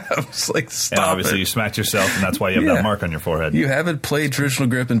was like, stop. And obviously you smacked yourself, and that's why you have that mark on your forehead. You haven't played traditional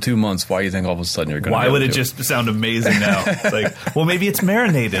grip in 2 months. Why do you think all of a sudden you're going to? Why would it just sound amazing now? It's like, well, maybe it's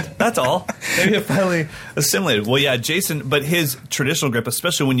marinated. That's all. Maybe it finally assimilated. Well, yeah, Jason, but his traditional grip,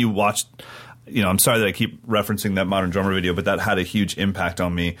 especially when you watch. I'm sorry that I keep referencing that Modern Drummer video, but that had a huge impact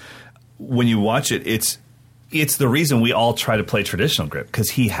on me. When you watch it, it's the reason we all try to play traditional grip,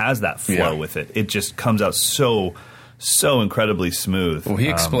 because he has that flow with it. It just comes out so incredibly smooth. Well, he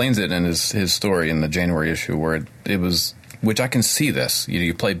explains it in his story in the January issue, where it was, which I can see this.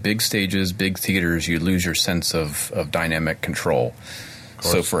 You play big stages, big theaters, you lose your sense of dynamic control.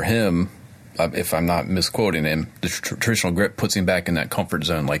 So for him, if I'm not misquoting him, the traditional grip puts him back in that comfort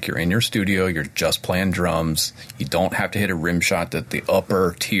zone. Like, you're in your studio, you're just playing drums. You don't have to hit a rim shot that the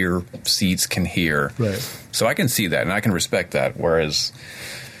upper tier seats can hear. Right. So I can see that, and I can respect that. Whereas,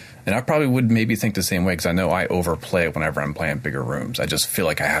 and I probably would maybe think the same way, because I know I overplay it whenever I'm playing bigger rooms. I just feel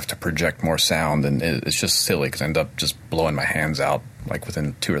like I have to project more sound, and it's just silly, because I end up just blowing my hands out like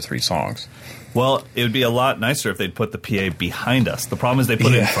within 2 or 3 songs. Well, it would be a lot nicer if they'd put the PA behind us. The problem is they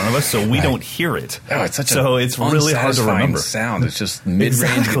put it in front of us, so we don't hear it. Oh, it's such it's really hard to remember. Sound. It's just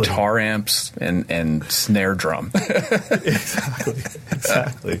mid-range guitar amps and snare drum.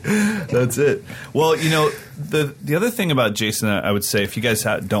 Exactly. That's it. Well, the other thing about Jason, I would say, if you guys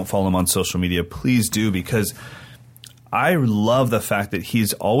don't follow him on social media, please do, because I love the fact that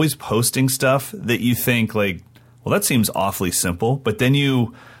he's always posting stuff that you think, like, well, that seems awfully simple, but then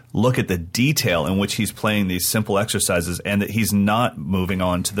you look at the detail in which he's playing these simple exercises, and that he's not moving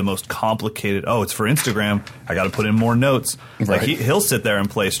on to the most complicated, it's for Instagram, I got to put in more notes. Right. Like he'll sit there and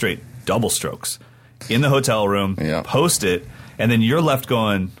play straight double strokes in the hotel room, post it, and then you're left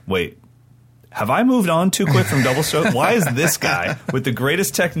going, wait, have I moved on too quick from double stroke? Why is this guy with the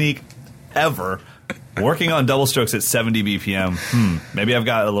greatest technique ever working on double strokes at 70 BPM? Maybe I've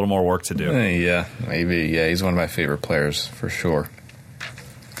got a little more work to do. Yeah, maybe. Yeah, he's one of my favorite players for sure.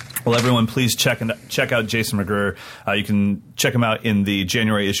 Well, everyone, please check out Jason McGerr. You can check him out in the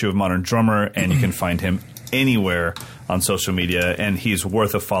January issue of Modern Drummer, and you can find him anywhere on social media, and he's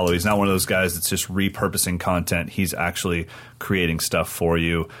worth a follow. He's not one of those guys that's just repurposing content. He's actually creating stuff for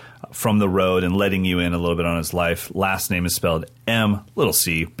you from the road and letting you in a little bit on his life. Last name is spelled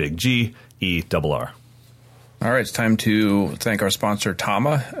M-C-G-E-R-R. All right, it's time to thank our sponsor,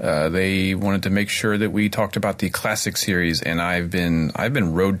 Tama. They wanted to make sure that we talked about the Classic series, and I've been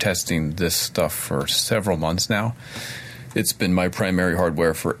road testing this stuff for several months now. It's been my primary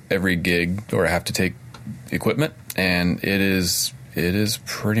hardware for every gig where I have to take equipment, and it is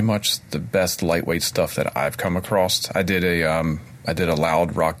pretty much the best lightweight stuff that I've come across. I did a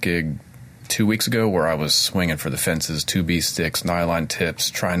loud rock gig 2 weeks ago where I was swinging for the fences, 2B sticks, nylon tips,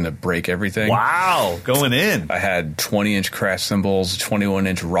 trying to break everything. Wow, going in. I had 20-inch crash cymbals,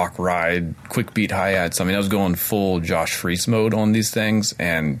 21-inch rock ride, quick beat hi-hats. I mean, I was going full Josh Freese mode on these things,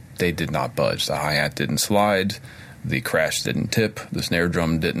 and they did not budge. The hi-hat didn't slide, the crash didn't tip, the snare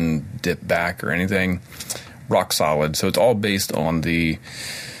drum didn't dip back or anything. Rock solid. So it's all based on the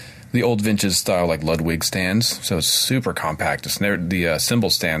old vintage style, like Ludwig stands, so it's super compact. The cymbal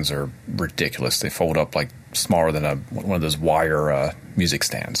stands are ridiculous. They fold up like smaller than one of those wire music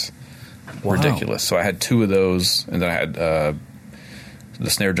stands. Wow. Ridiculous. So I had 2 of those, and then I had the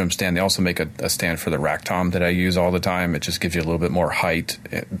snare drum stand. They also make a stand for the rack tom that I use all the time. It just gives you a little bit more height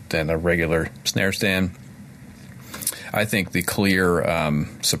than a regular snare stand. I think the clear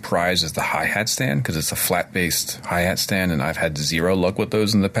surprise is the hi-hat stand, because it's a flat-based hi-hat stand, and I've had 0 luck with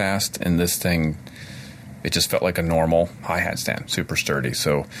those in the past. And this thing, it just felt like a normal hi-hat stand, super sturdy.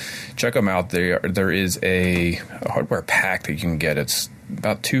 So check them out. There is a hardware pack that you can get. It's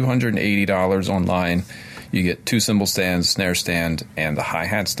about $280 online. You get 2 cymbal stands, snare stand, and the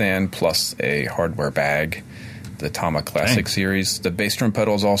hi-hat stand, plus a hardware bag, the Tama Classic series. The bass drum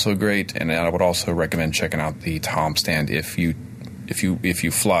pedal is also great, and I would also recommend checking out the tom stand if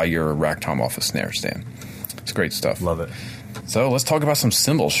you fly your rack tom off a snare stand. It's great stuff. Love it. So let's talk about some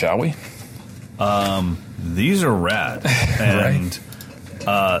cymbals, shall we? These are rad, and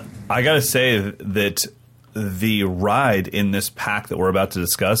I gotta say that the ride in this pack that we're about to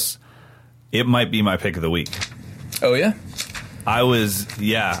discuss, it might be my pick of the week. Oh yeah.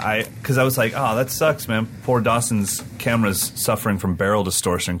 Because I was like, oh, that sucks, man. Poor Dawson's camera's suffering from barrel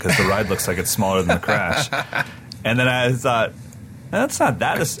distortion because the ride looks like it's smaller than the crash. And then I thought, that's not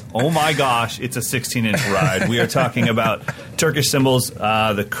that. Oh my gosh, it's a 16-inch ride. We are talking about Turkish Cymbals,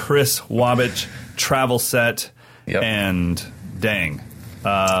 the Chris Wabich travel set, and dang,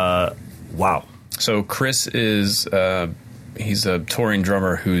 wow. So Chris is he's a touring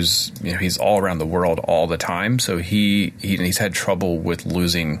drummer who's he's all around the world all the time. So he's had trouble with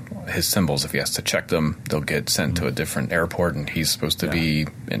losing his cymbals. If he has to check them, they'll get sent to a different airport, and he's supposed to be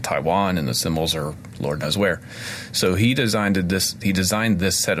in Taiwan, and the cymbals are Lord knows where. So he designed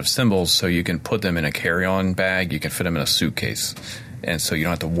this set of cymbals so you can put them in a carry-on bag. You can fit them in a suitcase, and so you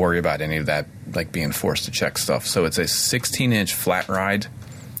don't have to worry about any of that, like being forced to check stuff. So it's a 16-inch flat ride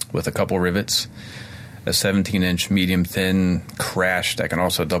with a couple rivets, a 17-inch medium-thin crash that can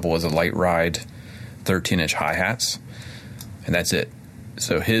also double as a light ride, 13-inch hi-hats, and that's it.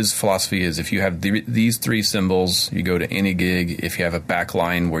 So his philosophy is if you have these 3 cymbals, you go to any gig. If you have a back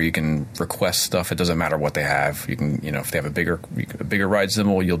line where you can request stuff, it doesn't matter what they have. You can, if they have a bigger ride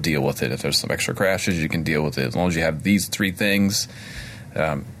cymbal, you'll deal with it. If there's some extra crashes, you can deal with it. As long as you have these 3 things, you're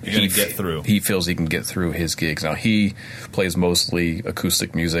going to get through. He feels he can get through his gigs. Now, he plays mostly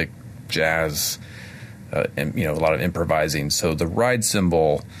acoustic music, jazz, and a lot of improvising. So the ride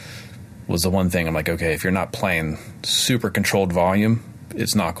cymbal was the one thing I'm like, okay, if you're not playing super controlled volume,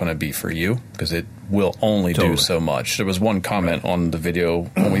 it's not going to be for you because it will only do so much. There was one comment on the video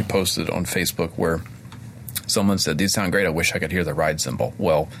when we posted on Facebook where someone said, "These sound great. I wish I could hear the ride cymbal."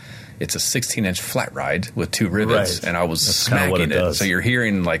 Well, it's a 16-inch flat ride with 2 rivets, and I was smacking it. So you're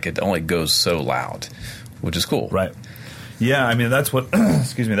hearing like it only goes so loud, which is cool. Right. Yeah, I mean, that's what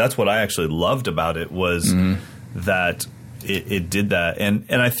that's what I actually loved about it was that it did that. And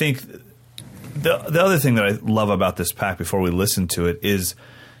I think the other thing that I love about this pack before we listen to it is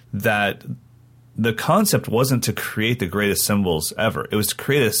that the concept wasn't to create the greatest cymbals ever. It was to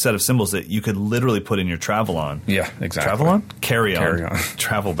create a set of cymbals that you could literally put in your travel-on. Yeah, exactly. Travel-on? Carry-on.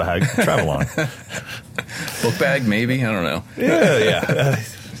 Travel bag. Travel-on. Book bag, maybe? I don't know. Yeah.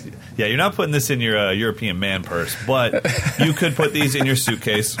 Yeah, you're not putting this in your European man purse, but you could put these in your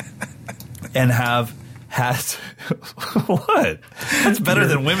suitcase and have hats. What? That's better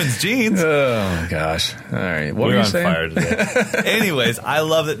than women's jeans. Oh, my gosh. All right. What were you saying? We're on fire today. Anyways, I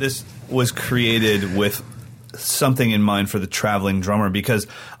love that this was created with something in mind for the traveling drummer because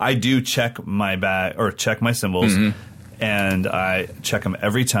I do check my bag or check my cymbals. And I check them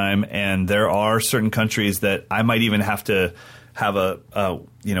every time. And there are certain countries that I might even have to have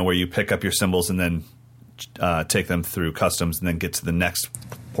where you pick up your cymbals and then take them through customs and then get to the next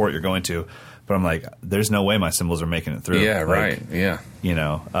port you're going to. But I'm like, there's no way my cymbals are making it through. Yeah, right. Yeah.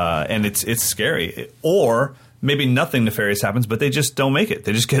 And it's scary. Or maybe nothing nefarious happens, but they just don't make it.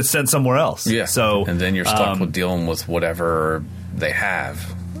 They just get sent somewhere else. Yeah. So and then you're stuck with dealing with whatever they have.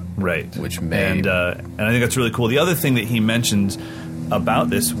 Right. Which may... And I think that's really cool. The other thing that he mentioned about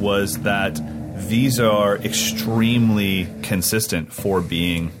this was that these are extremely consistent for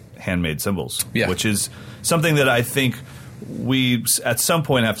being handmade cymbals, which is something that I think we at some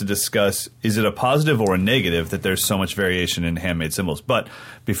point have to discuss. Is it a positive or a negative that there's so much variation in handmade cymbals? But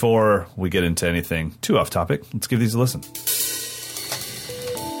before we get into anything too off topic, let's give these a listen.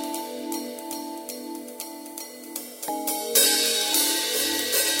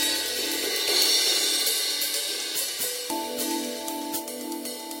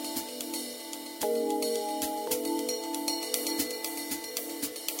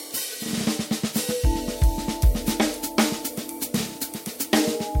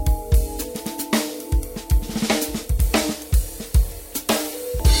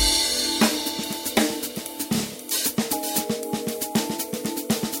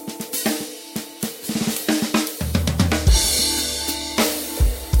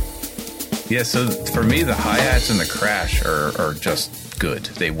 Yeah, so for me, the hi-hats and the crash are just good.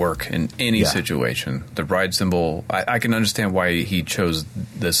 They work in any situation. The ride cymbal, I can understand why he chose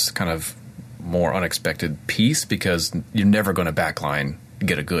this kind of more unexpected piece, because you're never going to backline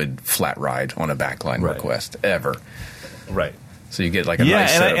get a good flat ride on a backline request, ever. Right. So you get like a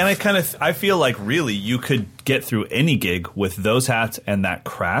nice set of, I feel like really you could get through any gig with those hats and that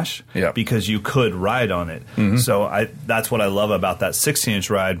crash because you could ride on it. Mm-hmm. So that's what I love about that 16-inch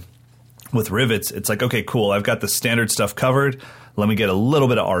ride with rivets. It's like, okay, cool. I've got the standard stuff covered. Let me get a little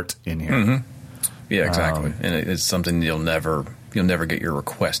bit of art in here. Mm-hmm. Yeah, exactly. And it's something you'll never get your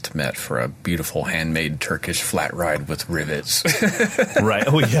request met for a beautiful handmade Turkish flat ride with rivets. Right.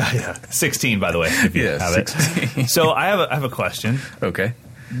 Oh, yeah. 16, by the way, if you have 16. It. So I have a question. Okay.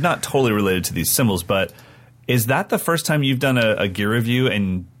 Not totally related to these cymbals, but is that the first time you've done a gear review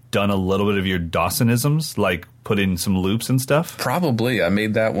and done a little bit of your Dawsonisms, like put in some loops and stuff? Probably. I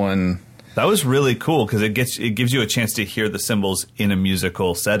made that one. That was really cool because it gives you a chance to hear the cymbals in a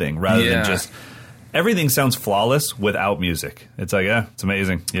musical setting rather than just... Everything sounds flawless without music. It's like, it's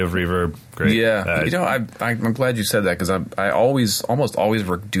amazing. You have reverb. Great. Yeah. I'm glad you said that, because I almost always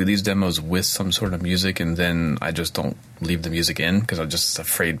do these demos with some sort of music, and then I just don't leave the music in because I'm just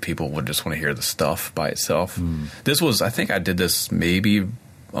afraid people would just want to hear the stuff by itself. I think I did this maybe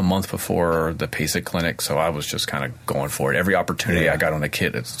a month before the PASIC clinic, so I was just kind of going for it. Every opportunity I got on a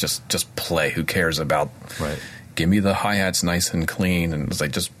kit, it's just play. Who cares about, give me the hi-hats nice and clean, and it's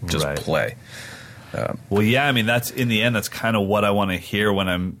like, just play. Well, yeah, I mean, that's kind of what I want to hear when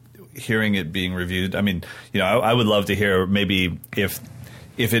I'm hearing it being reviewed. I mean, I would love to hear maybe if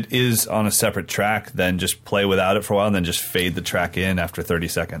it is on a separate track, then just play without it for a while and then just fade the track in after 30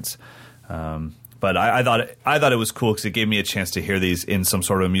 seconds. But I thought it was cool because it gave me a chance to hear these in some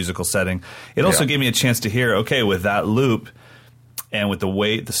sort of musical setting. It also gave me a chance to hear, okay, with that loop and with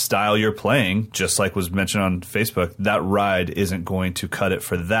the style you're playing, just like was mentioned on Facebook, that ride isn't going to cut it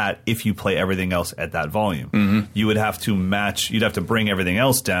for that if you play everything else at that volume. Mm-hmm. You would have to you'd have to bring everything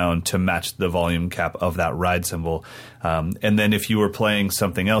else down to match the volume cap of that ride cymbal. And then if you were playing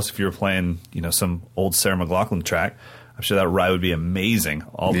something else, if you were playing, some old Sarah McLachlan track, I'm sure that ride would be amazing.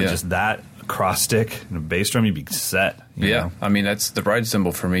 Just that cross stick and a bass drum, you'd be set. You know? I mean, the ride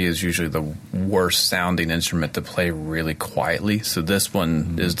cymbal for me is usually the worst sounding instrument to play really quietly. So this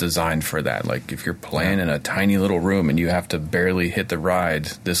one is designed for that. Like if you're playing in a tiny little room and you have to barely hit the ride,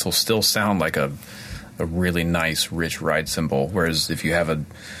 this will still sound like a really nice, rich ride cymbal. Whereas if you have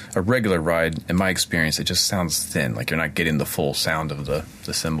a regular ride, in my experience, it just sounds thin. Like you're not getting the full sound of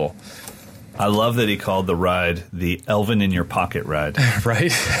the cymbal. I love that he called the ride the Elvin in your pocket ride.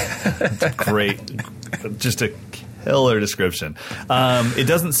 Right? Great. Just a killer description. It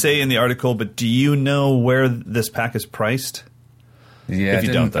doesn't say in the article, but do you know where this pack is priced? Yeah, I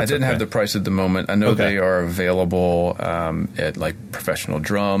didn't have the price at the moment. I know they are available at like Professional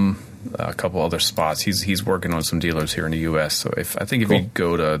Drum, a couple other spots. He's working on some dealers here in the U.S. So if you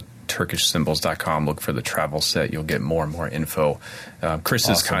go to TurkishCymbals.com, look for the travel set, you'll get more and more info. Chris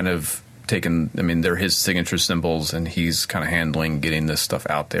is kind of they're his signature cymbals, and he's kind of handling getting this stuff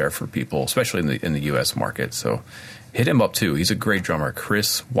out there for people, especially in the U.S. market. So hit him up too. He's a great drummer,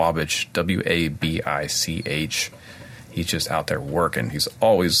 Chris Wabich, Wabich. He's just out there working. He's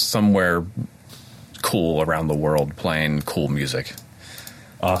always somewhere cool around the world playing cool music.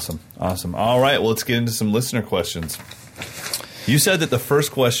 Awesome. All right, well, let's get into some listener questions. You said that the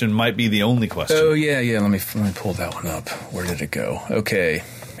first question might be the only question. Oh, yeah. Let me pull that one up. Where did it go? Okay,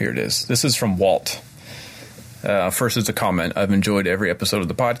 here it is. This is from Walt. First, it's a comment. I've enjoyed every episode of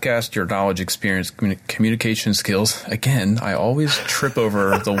the podcast. Your knowledge, experience, communication skills. Again, I always trip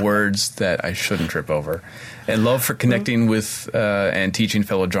over the words that I shouldn't trip over. And love for connecting with and teaching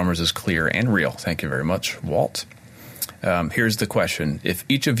fellow drummers is clear and real. Thank you very much, Walt. Here's the question. If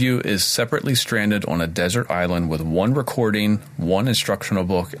each of you is separately stranded on a desert island with one recording, one instructional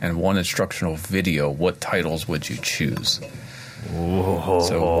book, and one instructional video, what titles would you choose? Whoa.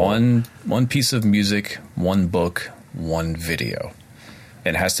 So one piece of music, one book, one video.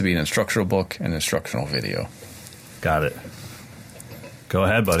 It has to be an instructional book and instructional video. Got it. Go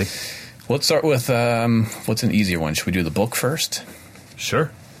ahead, buddy. Let's start with what's an easier one? Should we do the book first?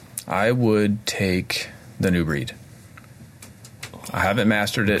 Sure. I would take The New Breed. I haven't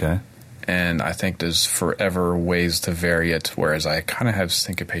mastered it, and I think there's forever ways to vary it, whereas I kind of have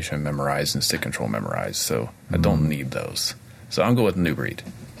syncopation memorized and stick control memorized, so I don't need those. So I'm going with New Breed.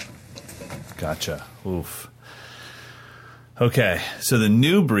 Gotcha. Oof. Okay, so The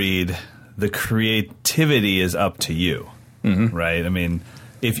New Breed, the creativity is up to you, right? I mean,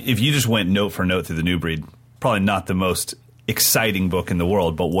 if you just went note for note through The New Breed, probably not the most exciting book in the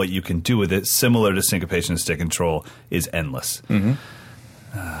world, but what you can do with it, similar to Syncopation and Stick Control, is endless.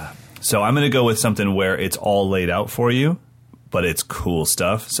 So I'm going to go with something where it's all laid out for you, but it's cool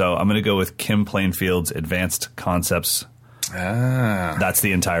stuff. So I'm going to go with Kim Plainfield's Advanced Concepts. That's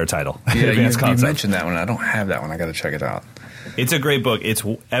the entire title. Yeah, you mentioned that one. I don't have that one. I got to check it out. It's a great book. It's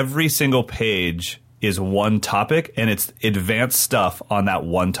every single page is one topic, and it's advanced stuff on that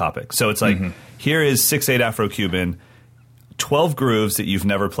one topic. So it's like, here is 6/8 Afro-Cuban, 12 grooves that you've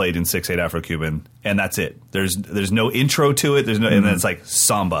never played in 6/8 Afro-Cuban, and that's it. There's no intro to it. And then it's like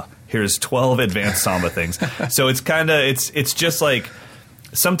samba. Here's 12 advanced samba things. So it's kind of it's just like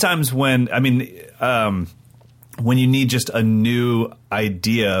sometimes when you need just a new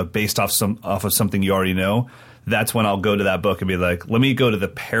idea based off of something you already know, that's when I'll go to that book and be like, let me go to the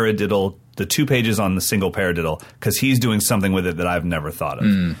paradiddle, the 2 pages on the single paradiddle, because he's doing something with it that I've never thought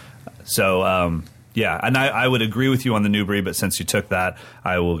of. So yeah, and I would agree with you on the Newbery, but since you took that,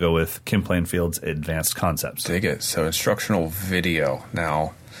 I will go with Kim Plainfield's Advanced Concepts. Dig it. So instructional video.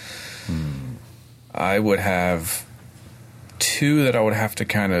 Now, I would have 2 that I would have to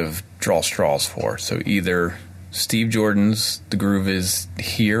kind of draw straws for. So either Steve Jordan's The Groove Is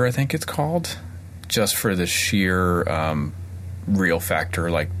Here, I think it's called, just for the sheer real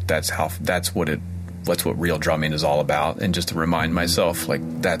factor. Like that's what real drumming is all about, and just to remind myself, like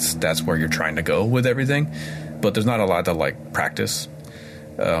that's where you're trying to go with everything. But there's not a lot to like practice.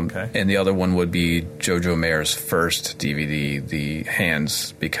 Okay. And the other one would be Jojo Mayer's first DVD, The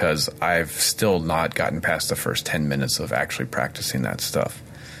Hands, because I've still not gotten past the first 10 minutes of actually practicing that stuff.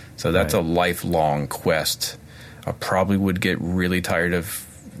 So that's a lifelong quest. I probably would get really tired of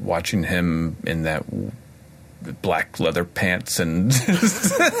watching him in that black leather pants and...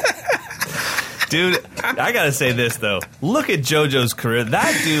 Dude, I got to say this, though. Look at JoJo's career.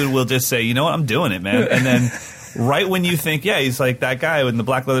 That dude will just say, you know what, I'm doing it, man. And then right when you think, yeah, he's like that guy in the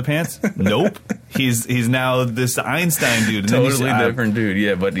black leather pants, nope. He's now this Einstein dude. And totally different dude,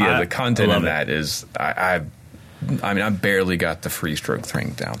 yeah. But yeah, the content in that is... I barely got the free stroke thing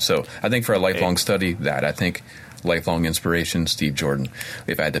down. So I think for a lifelong study, I think lifelong inspiration, Steve Jordan.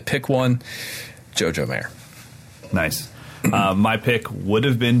 If I had to pick one, Jojo Mayer. Nice. My pick would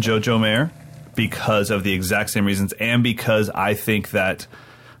have been Jojo Mayer because of the exact same reasons, and because I think that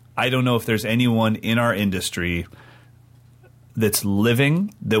I don't know if there's anyone in our industry that's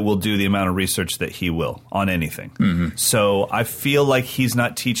living that will do the amount of research that he will on anything. So I feel like he's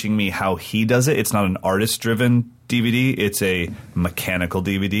not teaching me how he does it. It's not an artist-driven DVD. It's a mechanical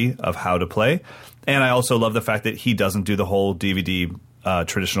DVD of how to play. And I also love the fact that he doesn't do the whole DVD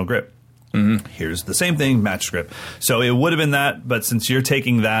traditional grip. Here's the same thing, match grip. So it would have been that, but since you're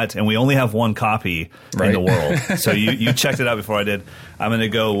taking that, and we only have one copy in the world, so you checked it out before I did, I'm going to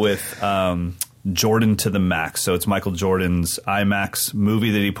go with Jordan to the Max. So it's Michael Jordan's IMAX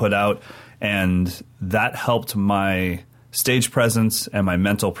movie that he put out, and that helped my stage presence and my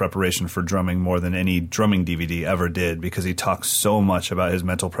mental preparation for drumming more than any drumming DVD ever did, because he talks so much about his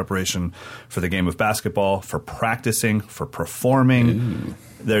mental preparation for the game of basketball, for practicing, for performing.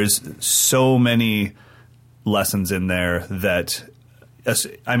 There's so many lessons in there that,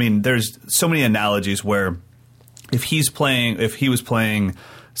 I mean, there's so many analogies where if he was playing,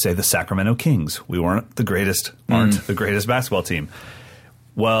 say, the Sacramento Kings, we aren't the greatest basketball team.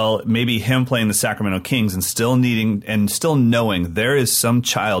 Well, maybe him playing the Sacramento Kings and still knowing there is some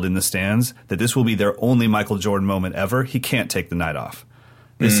child in the stands that this will be their only Michael Jordan moment ever. He can't take the night off.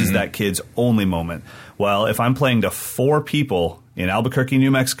 This is that kid's only moment. Well, if I'm playing to 4 people in Albuquerque, New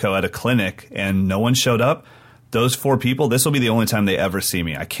Mexico at a clinic and no one showed up, those 4 people, this will be the only time they ever see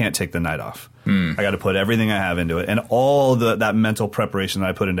me. I can't take the night off. I got to put everything I have into it. And all that mental preparation that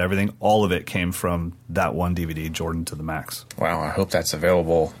I put into everything, all of it came from that one DVD, Jordan to the Max. Wow, I hope that's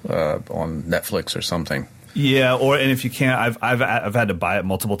available on Netflix or something. Yeah, and if you can't, I've had to buy it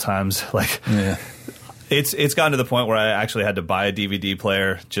multiple times. Like, it's gotten to the point where I actually had to buy a DVD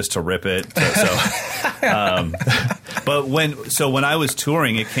player just to rip it. But when I was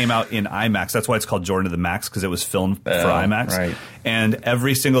touring, it came out in IMAX. That's why it's called Jordan to the Max, because it was filmed for IMAX. Right. And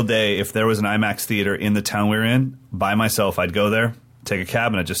every single day, if there was an IMAX theater in the town we were in, by myself, I'd go there, take a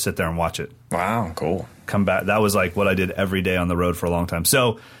cab, and I'd just sit there and watch it. Wow, cool. Come back. That was like what I did every day on the road for a long time.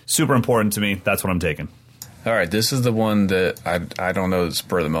 So super important to me. That's what I'm taking. All right, this is the one that I don't know the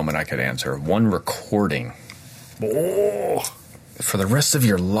spur of the moment I could answer. One recording. Oh, for the rest of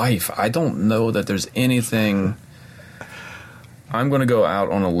your life, I don't know that there's anything. I'm going to go out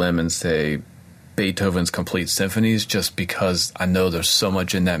on a limb and say Beethoven's complete symphonies just because I know there's so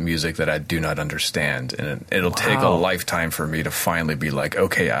much in that music that I do not understand. And it'll take a lifetime for me to finally be like,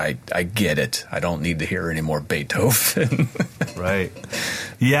 okay, I get it. I don't need to hear any more Beethoven. Right.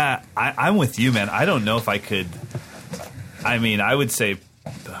 Yeah, I'm with you, man. I don't know if I could. I mean, I would say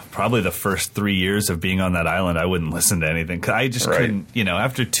probably the first 3 years of being on that island, I wouldn't listen to anything. 'Cause I just couldn't,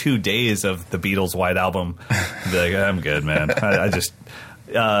 after 2 days of the Beatles' White Album, be like, I'm good, man. I just...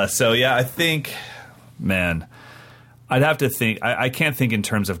 so, yeah, I think, man, I'd have to think. I can't think in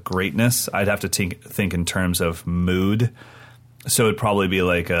terms of greatness. I'd have to think in terms of mood. So it'd probably be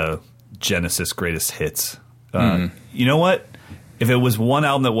like a Genesis Greatest Hits. You know what? If it was one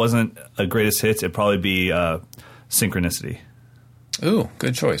album that wasn't a Greatest Hits, it'd probably be Synchronicity. Ooh,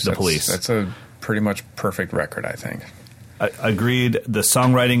 good choice. The Police. That's a pretty much perfect record, I think. Agreed. The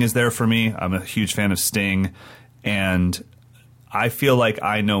songwriting is there for me. I'm a huge fan of Sting. And I feel like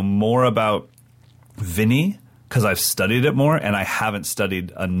I know more about Vinny because I've studied it more, and I haven't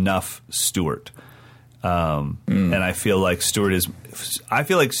studied enough Stewart. And I feel like Stewart is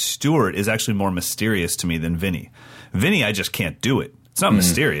actually more mysterious to me than Vinny. Vinny, I just can't do it. It's not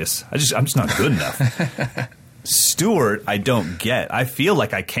mysterious. I'm just not good enough. Stewart, I don't get. I feel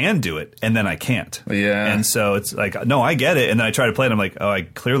like I can do it, and then I can't. Yeah. And so it's like, no, I get it, and then I try to play it, and I'm like, oh, I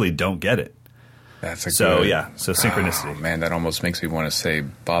clearly don't get it. That's a so good... yeah, so Synchronicity. Oh, man, that almost makes me want to say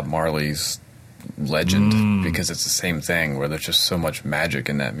Bob Marley's Legend, because it's the same thing where there's just so much magic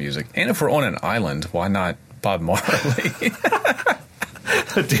in that music. And if we're on an island, why not Bob Marley?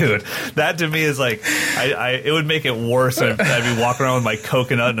 Dude, that to me is like, it would make it worse. I'd be walking around with my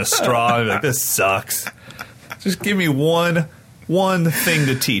coconut and a straw and be like, this sucks. Just give me one thing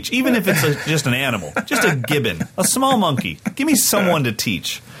to teach, even if it's just an animal, just a gibbon, a small monkey. Give me someone to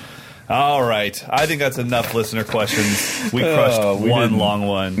teach. All right. I think that's enough listener questions. We crushed long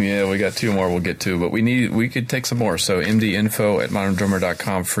one. Yeah, we got 2 more we'll get to, but we could take some more. So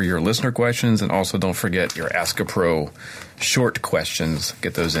mdinfo@moderndrummer.com for your listener questions, and also don't forget your Ask a Pro short questions.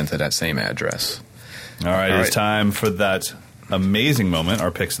 Get those into that same address. All right. It's time for that amazing moment, our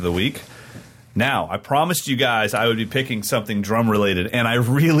picks of the week. Now, I promised you guys I would be picking something drum-related, and I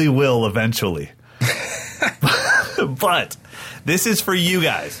really will eventually. But this is for you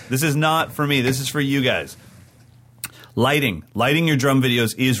guys. This is not for me. This is for you guys. Lighting your drum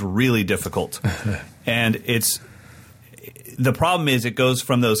videos is really difficult. And the problem is it goes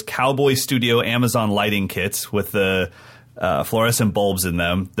from those Cowboy Studio Amazon lighting kits with the fluorescent bulbs in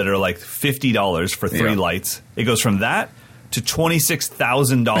them that are like $50 for 3 lights. It goes from that to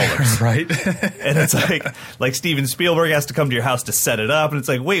 $26,000. Right. And it's like Steven Spielberg has to come to your house to set it up. And it's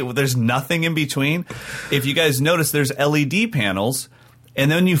like, wait, well, there's nothing in between. If you guys notice, there's LED panels.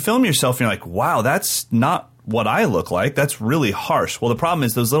 And then you film yourself and you're like, wow, that's not what I look like. That's really harsh. Well, the problem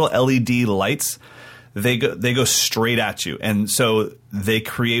is those little LED lights, they go straight at you. And so they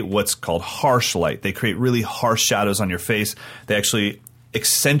create what's called harsh light. They create really harsh shadows on your face. They actually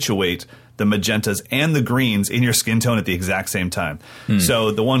accentuate the magentas and the greens in your skin tone at the exact same time.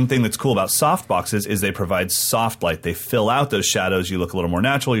 So the one thing that's cool about soft boxes is they provide soft light. They fill out those shadows. You look a little more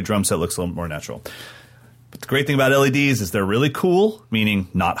natural. Your drum set looks a little more natural. But the great thing about LEDs is they're really cool, meaning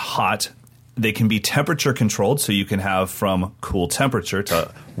not hot. They can be temperature controlled, so you can have from cool temperature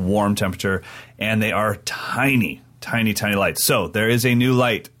to warm temperature. And they are tiny, tiny, tiny lights. So there is a new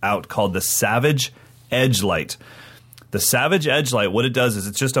light out called the Savage Edge Light. The Savage Edge Light, what it does is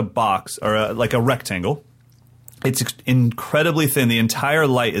it's just a box or like a rectangle. It's incredibly thin. The entire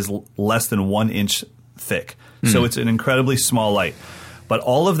light is less than 1 inch thick. So it's an incredibly small light. But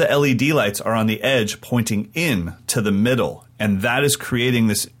all of the LED lights are on the edge pointing in to the middle. And that is creating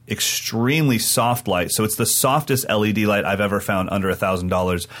this extremely soft light. So it's the softest LED light I've ever found under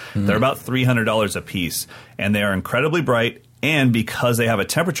 $1,000. They're about $300 a piece. And they are incredibly bright. And because they have a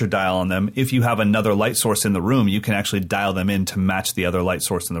temperature dial on them, if you have another light source in the room, you can actually dial them in to match the other light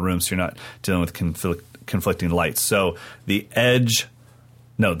source in the room, so you're not dealing with conflicting lights. So the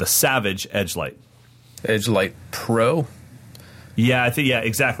Savage Edge Light. Edge Light Pro? Yeah,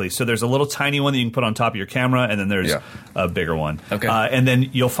 exactly. So there's a little tiny one that you can put on top of your camera, and then there's a bigger one. Okay. And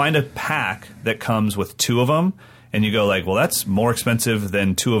then you'll find a pack that comes with 2 of them. And you go like, well, that's more expensive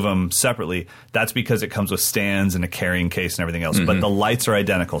than 2 of them separately. That's because it comes with stands and a carrying case and everything else. But the lights are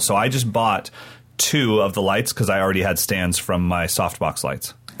identical. So I just bought 2 of the lights because I already had stands from my softbox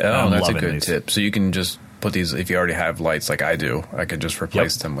lights. Oh, that's a good tip. So you can just put these, if you already have lights like I do, I could just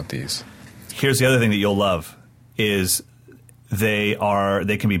replace them with these. Here's the other thing that you'll love is they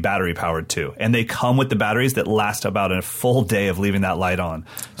can be battery powered too. And they come with the batteries that last about a full day of leaving that light on.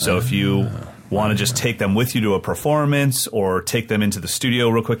 So if you want to just take them with you to a performance or take them into the studio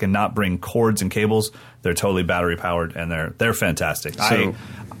real quick and not bring cords and cables, they're totally battery powered and they're fantastic. So,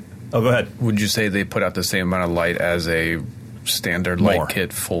 go ahead. Would you say they put out the same amount of light as a standard light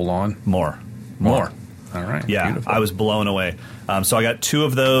kit full on? More. All right. Yeah, beautiful. I was blown away. So I got 2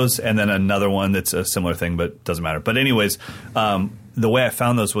 of those and then another one that's a similar thing, but doesn't matter. But anyways, the way I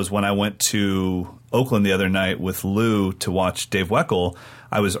found those was when I went to Oakland the other night with Lou to watch Dave Weckl.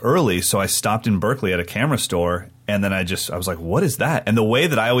 I was early, so I stopped in Berkeley at a camera store, and then I was like, what is that? And the way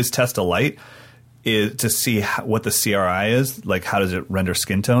that I always test a light is to see what the CRI is, like how does it render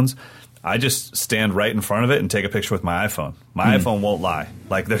skin tones. I just stand right in front of it and take a picture with my iPhone. My iPhone won't lie.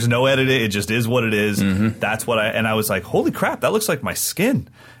 Like, there's no editing. It just is what it is. That's what and I was like, holy crap, that looks like my skin.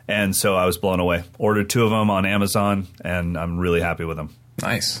 And so I was blown away. Ordered 2 of them on Amazon, and I'm really happy with them.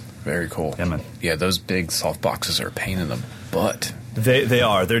 Nice. Very cool. Yeah, man. Yeah, those big soft boxes are a pain in the butt. They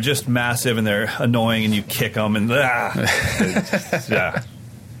are. They're just massive, and they're annoying, and you kick them, and yeah.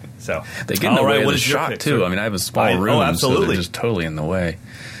 So they get in the way of the shot, too. I mean, I have a small room, so they're just totally in the way.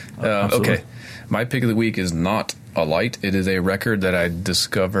 Okay. My pick of the week is not a light. It is a record that I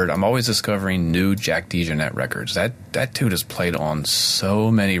discovered. I'm always discovering new Jack DeJohnette records. That dude has played on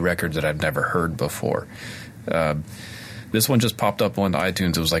so many records that I've never heard before. This one just popped up on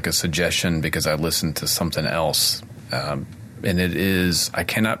iTunes. It was like a suggestion because I listened to something else. And it is, I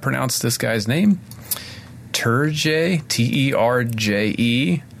cannot pronounce this guy's name. Terje,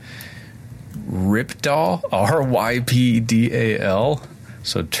 Terje, Rypdal, Rypdal.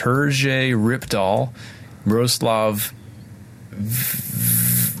 So Terje Rypdal, Miroslav,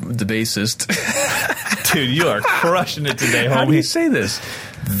 the bassist. Dude, you are crushing it today, homie. How do you say this?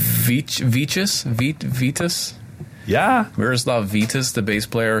 Vitas? Yeah. Miroslav Vitas, the bass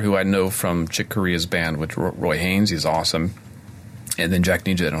player who I know from Chick Corea's band with Roy Haynes. He's awesome. And then Jack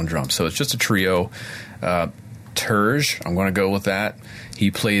DeJohnette on drums. So it's just a trio. Terj, I'm going to go with that.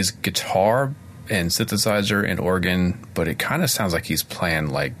 He plays guitar and synthesizer and organ, but it kind of sounds like he's playing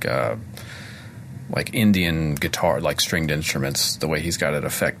like Indian guitar, like stringed instruments, the way he's got it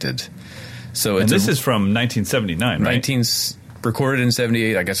affected. So and this is from 1979, right? Recorded in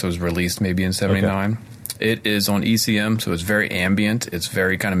 78. I guess it was released maybe in 79. Okay. It is on ECM, so it's very ambient. It's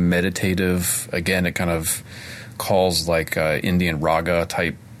very kind of meditative. Again, it kind of calls like Indian raga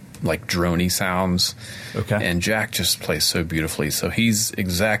type, like droney sounds. Okay. And Jack just plays so beautifully. So he's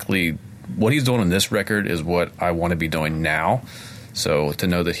exactly what he's doing on this record is what I want to be doing now. So to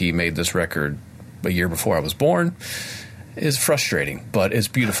know that he made this record a year before I was born is frustrating, but it's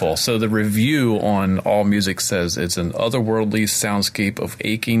beautiful. So the review on AllMusic says it's an otherworldly soundscape of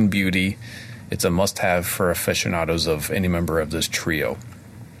aching beauty. It's a must-have for aficionados of any member of this trio.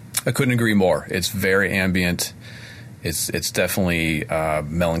 I couldn't agree more. It's very ambient. It's definitely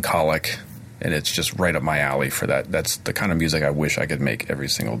melancholic, and it's just right up my alley for that. That's the kind of music I wish I could make every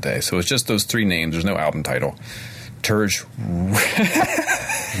single day. So it's just those 3 names. There's no album title. Terj.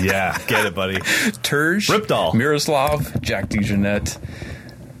 Yeah, get it, buddy. Terj. Rypdal. Miroslav. Jack DeJohnette.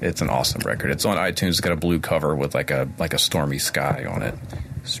 It's an awesome record. It's on iTunes. It's got a blue cover with like a stormy sky on it.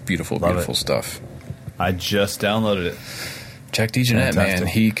 It's beautiful, beautiful stuff. I just downloaded it. Jack DeJohnette, man,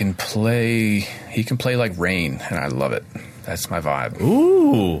 he can play like rain, and I love it. That's my vibe.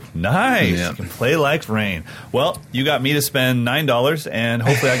 Ooh, nice. Yeah. You can play like rain. Well, you got me to spend $9, and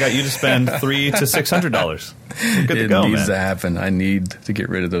hopefully I got you to spend $300 to $600. We're good to go, man. It needs to happen. I need to get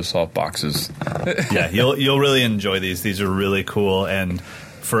rid of those soft boxes. Yeah, you'll really enjoy these. These are really cool, and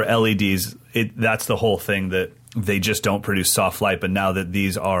for LEDs, that's the whole thing, that they just don't produce soft light, but now that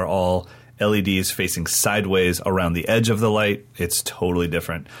these are all LEDs facing sideways around the edge of the light, it's totally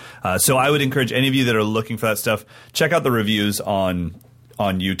different. So I would encourage any of you that are looking for that stuff, check out the reviews on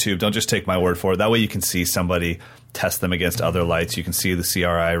YouTube. Don't just take my word for it. That way you can see somebody test them against other lights. You can see the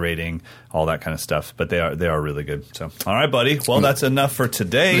CRI rating, all that kind of stuff. But they are really good. So, all right, buddy. Well, that's enough for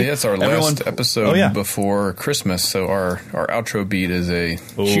today. Yeah, it's our last episode before Christmas. So our outro beat is a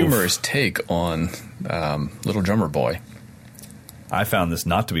humorous take on Little Drummer Boy. I found this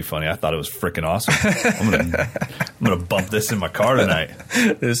not to be funny. I thought it was freaking awesome. I'm gonna bump this in my car tonight.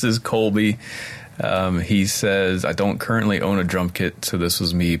 This is Colby. He says, I don't currently own a drum kit, so this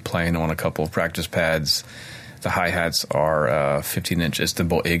was me playing on a couple of practice pads. The hi-hats are 15-inch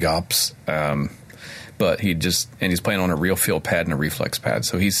Istanbul Agops. But he's playing on a real feel pad and a reflex pad.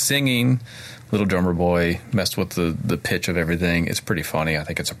 So he's singing Little Drummer Boy, messed with the pitch of everything. It's pretty funny. I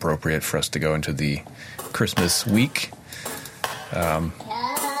think it's appropriate for us to go into the Christmas week.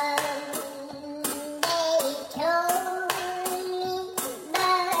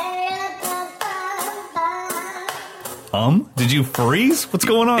 Did you freeze? What's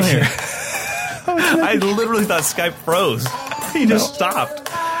going on here? I literally thought Skype froze. He just stopped.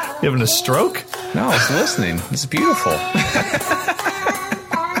 You having a stroke? No, I was listening. It's beautiful.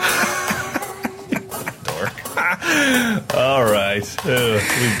 Dork. All right.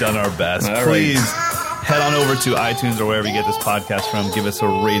 We've done our best. Please head on over to iTunes or wherever you get this podcast from. Give us a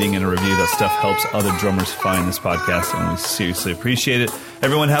rating and a review. That stuff helps other drummers find this podcast, and we seriously appreciate it.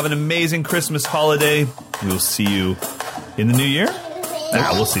 Everyone have an amazing Christmas holiday. We will see you in the new year.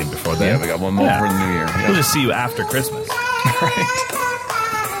 Nah, we'll see you before then. Yeah, we got one more for the new year. Yeah. We'll just see you after Christmas. All right.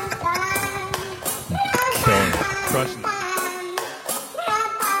 Killing it. Crushing it.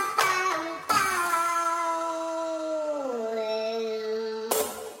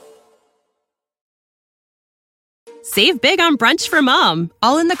 Save big on brunch for mom,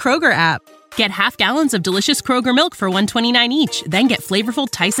 all in the Kroger app. Get half gallons of delicious Kroger milk for $1.29 each. Then get flavorful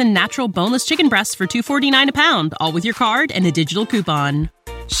Tyson natural boneless chicken breasts for $2.49 a pound, all with your card and a digital coupon.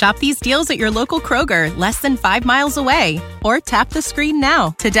 Shop these deals at your local Kroger, less than 5 miles away. Or tap the screen now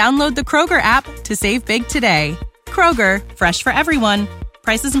to download the Kroger app to save big today. Kroger, fresh for everyone.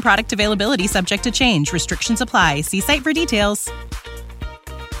 Prices and product availability subject to change. Restrictions apply. See site for details.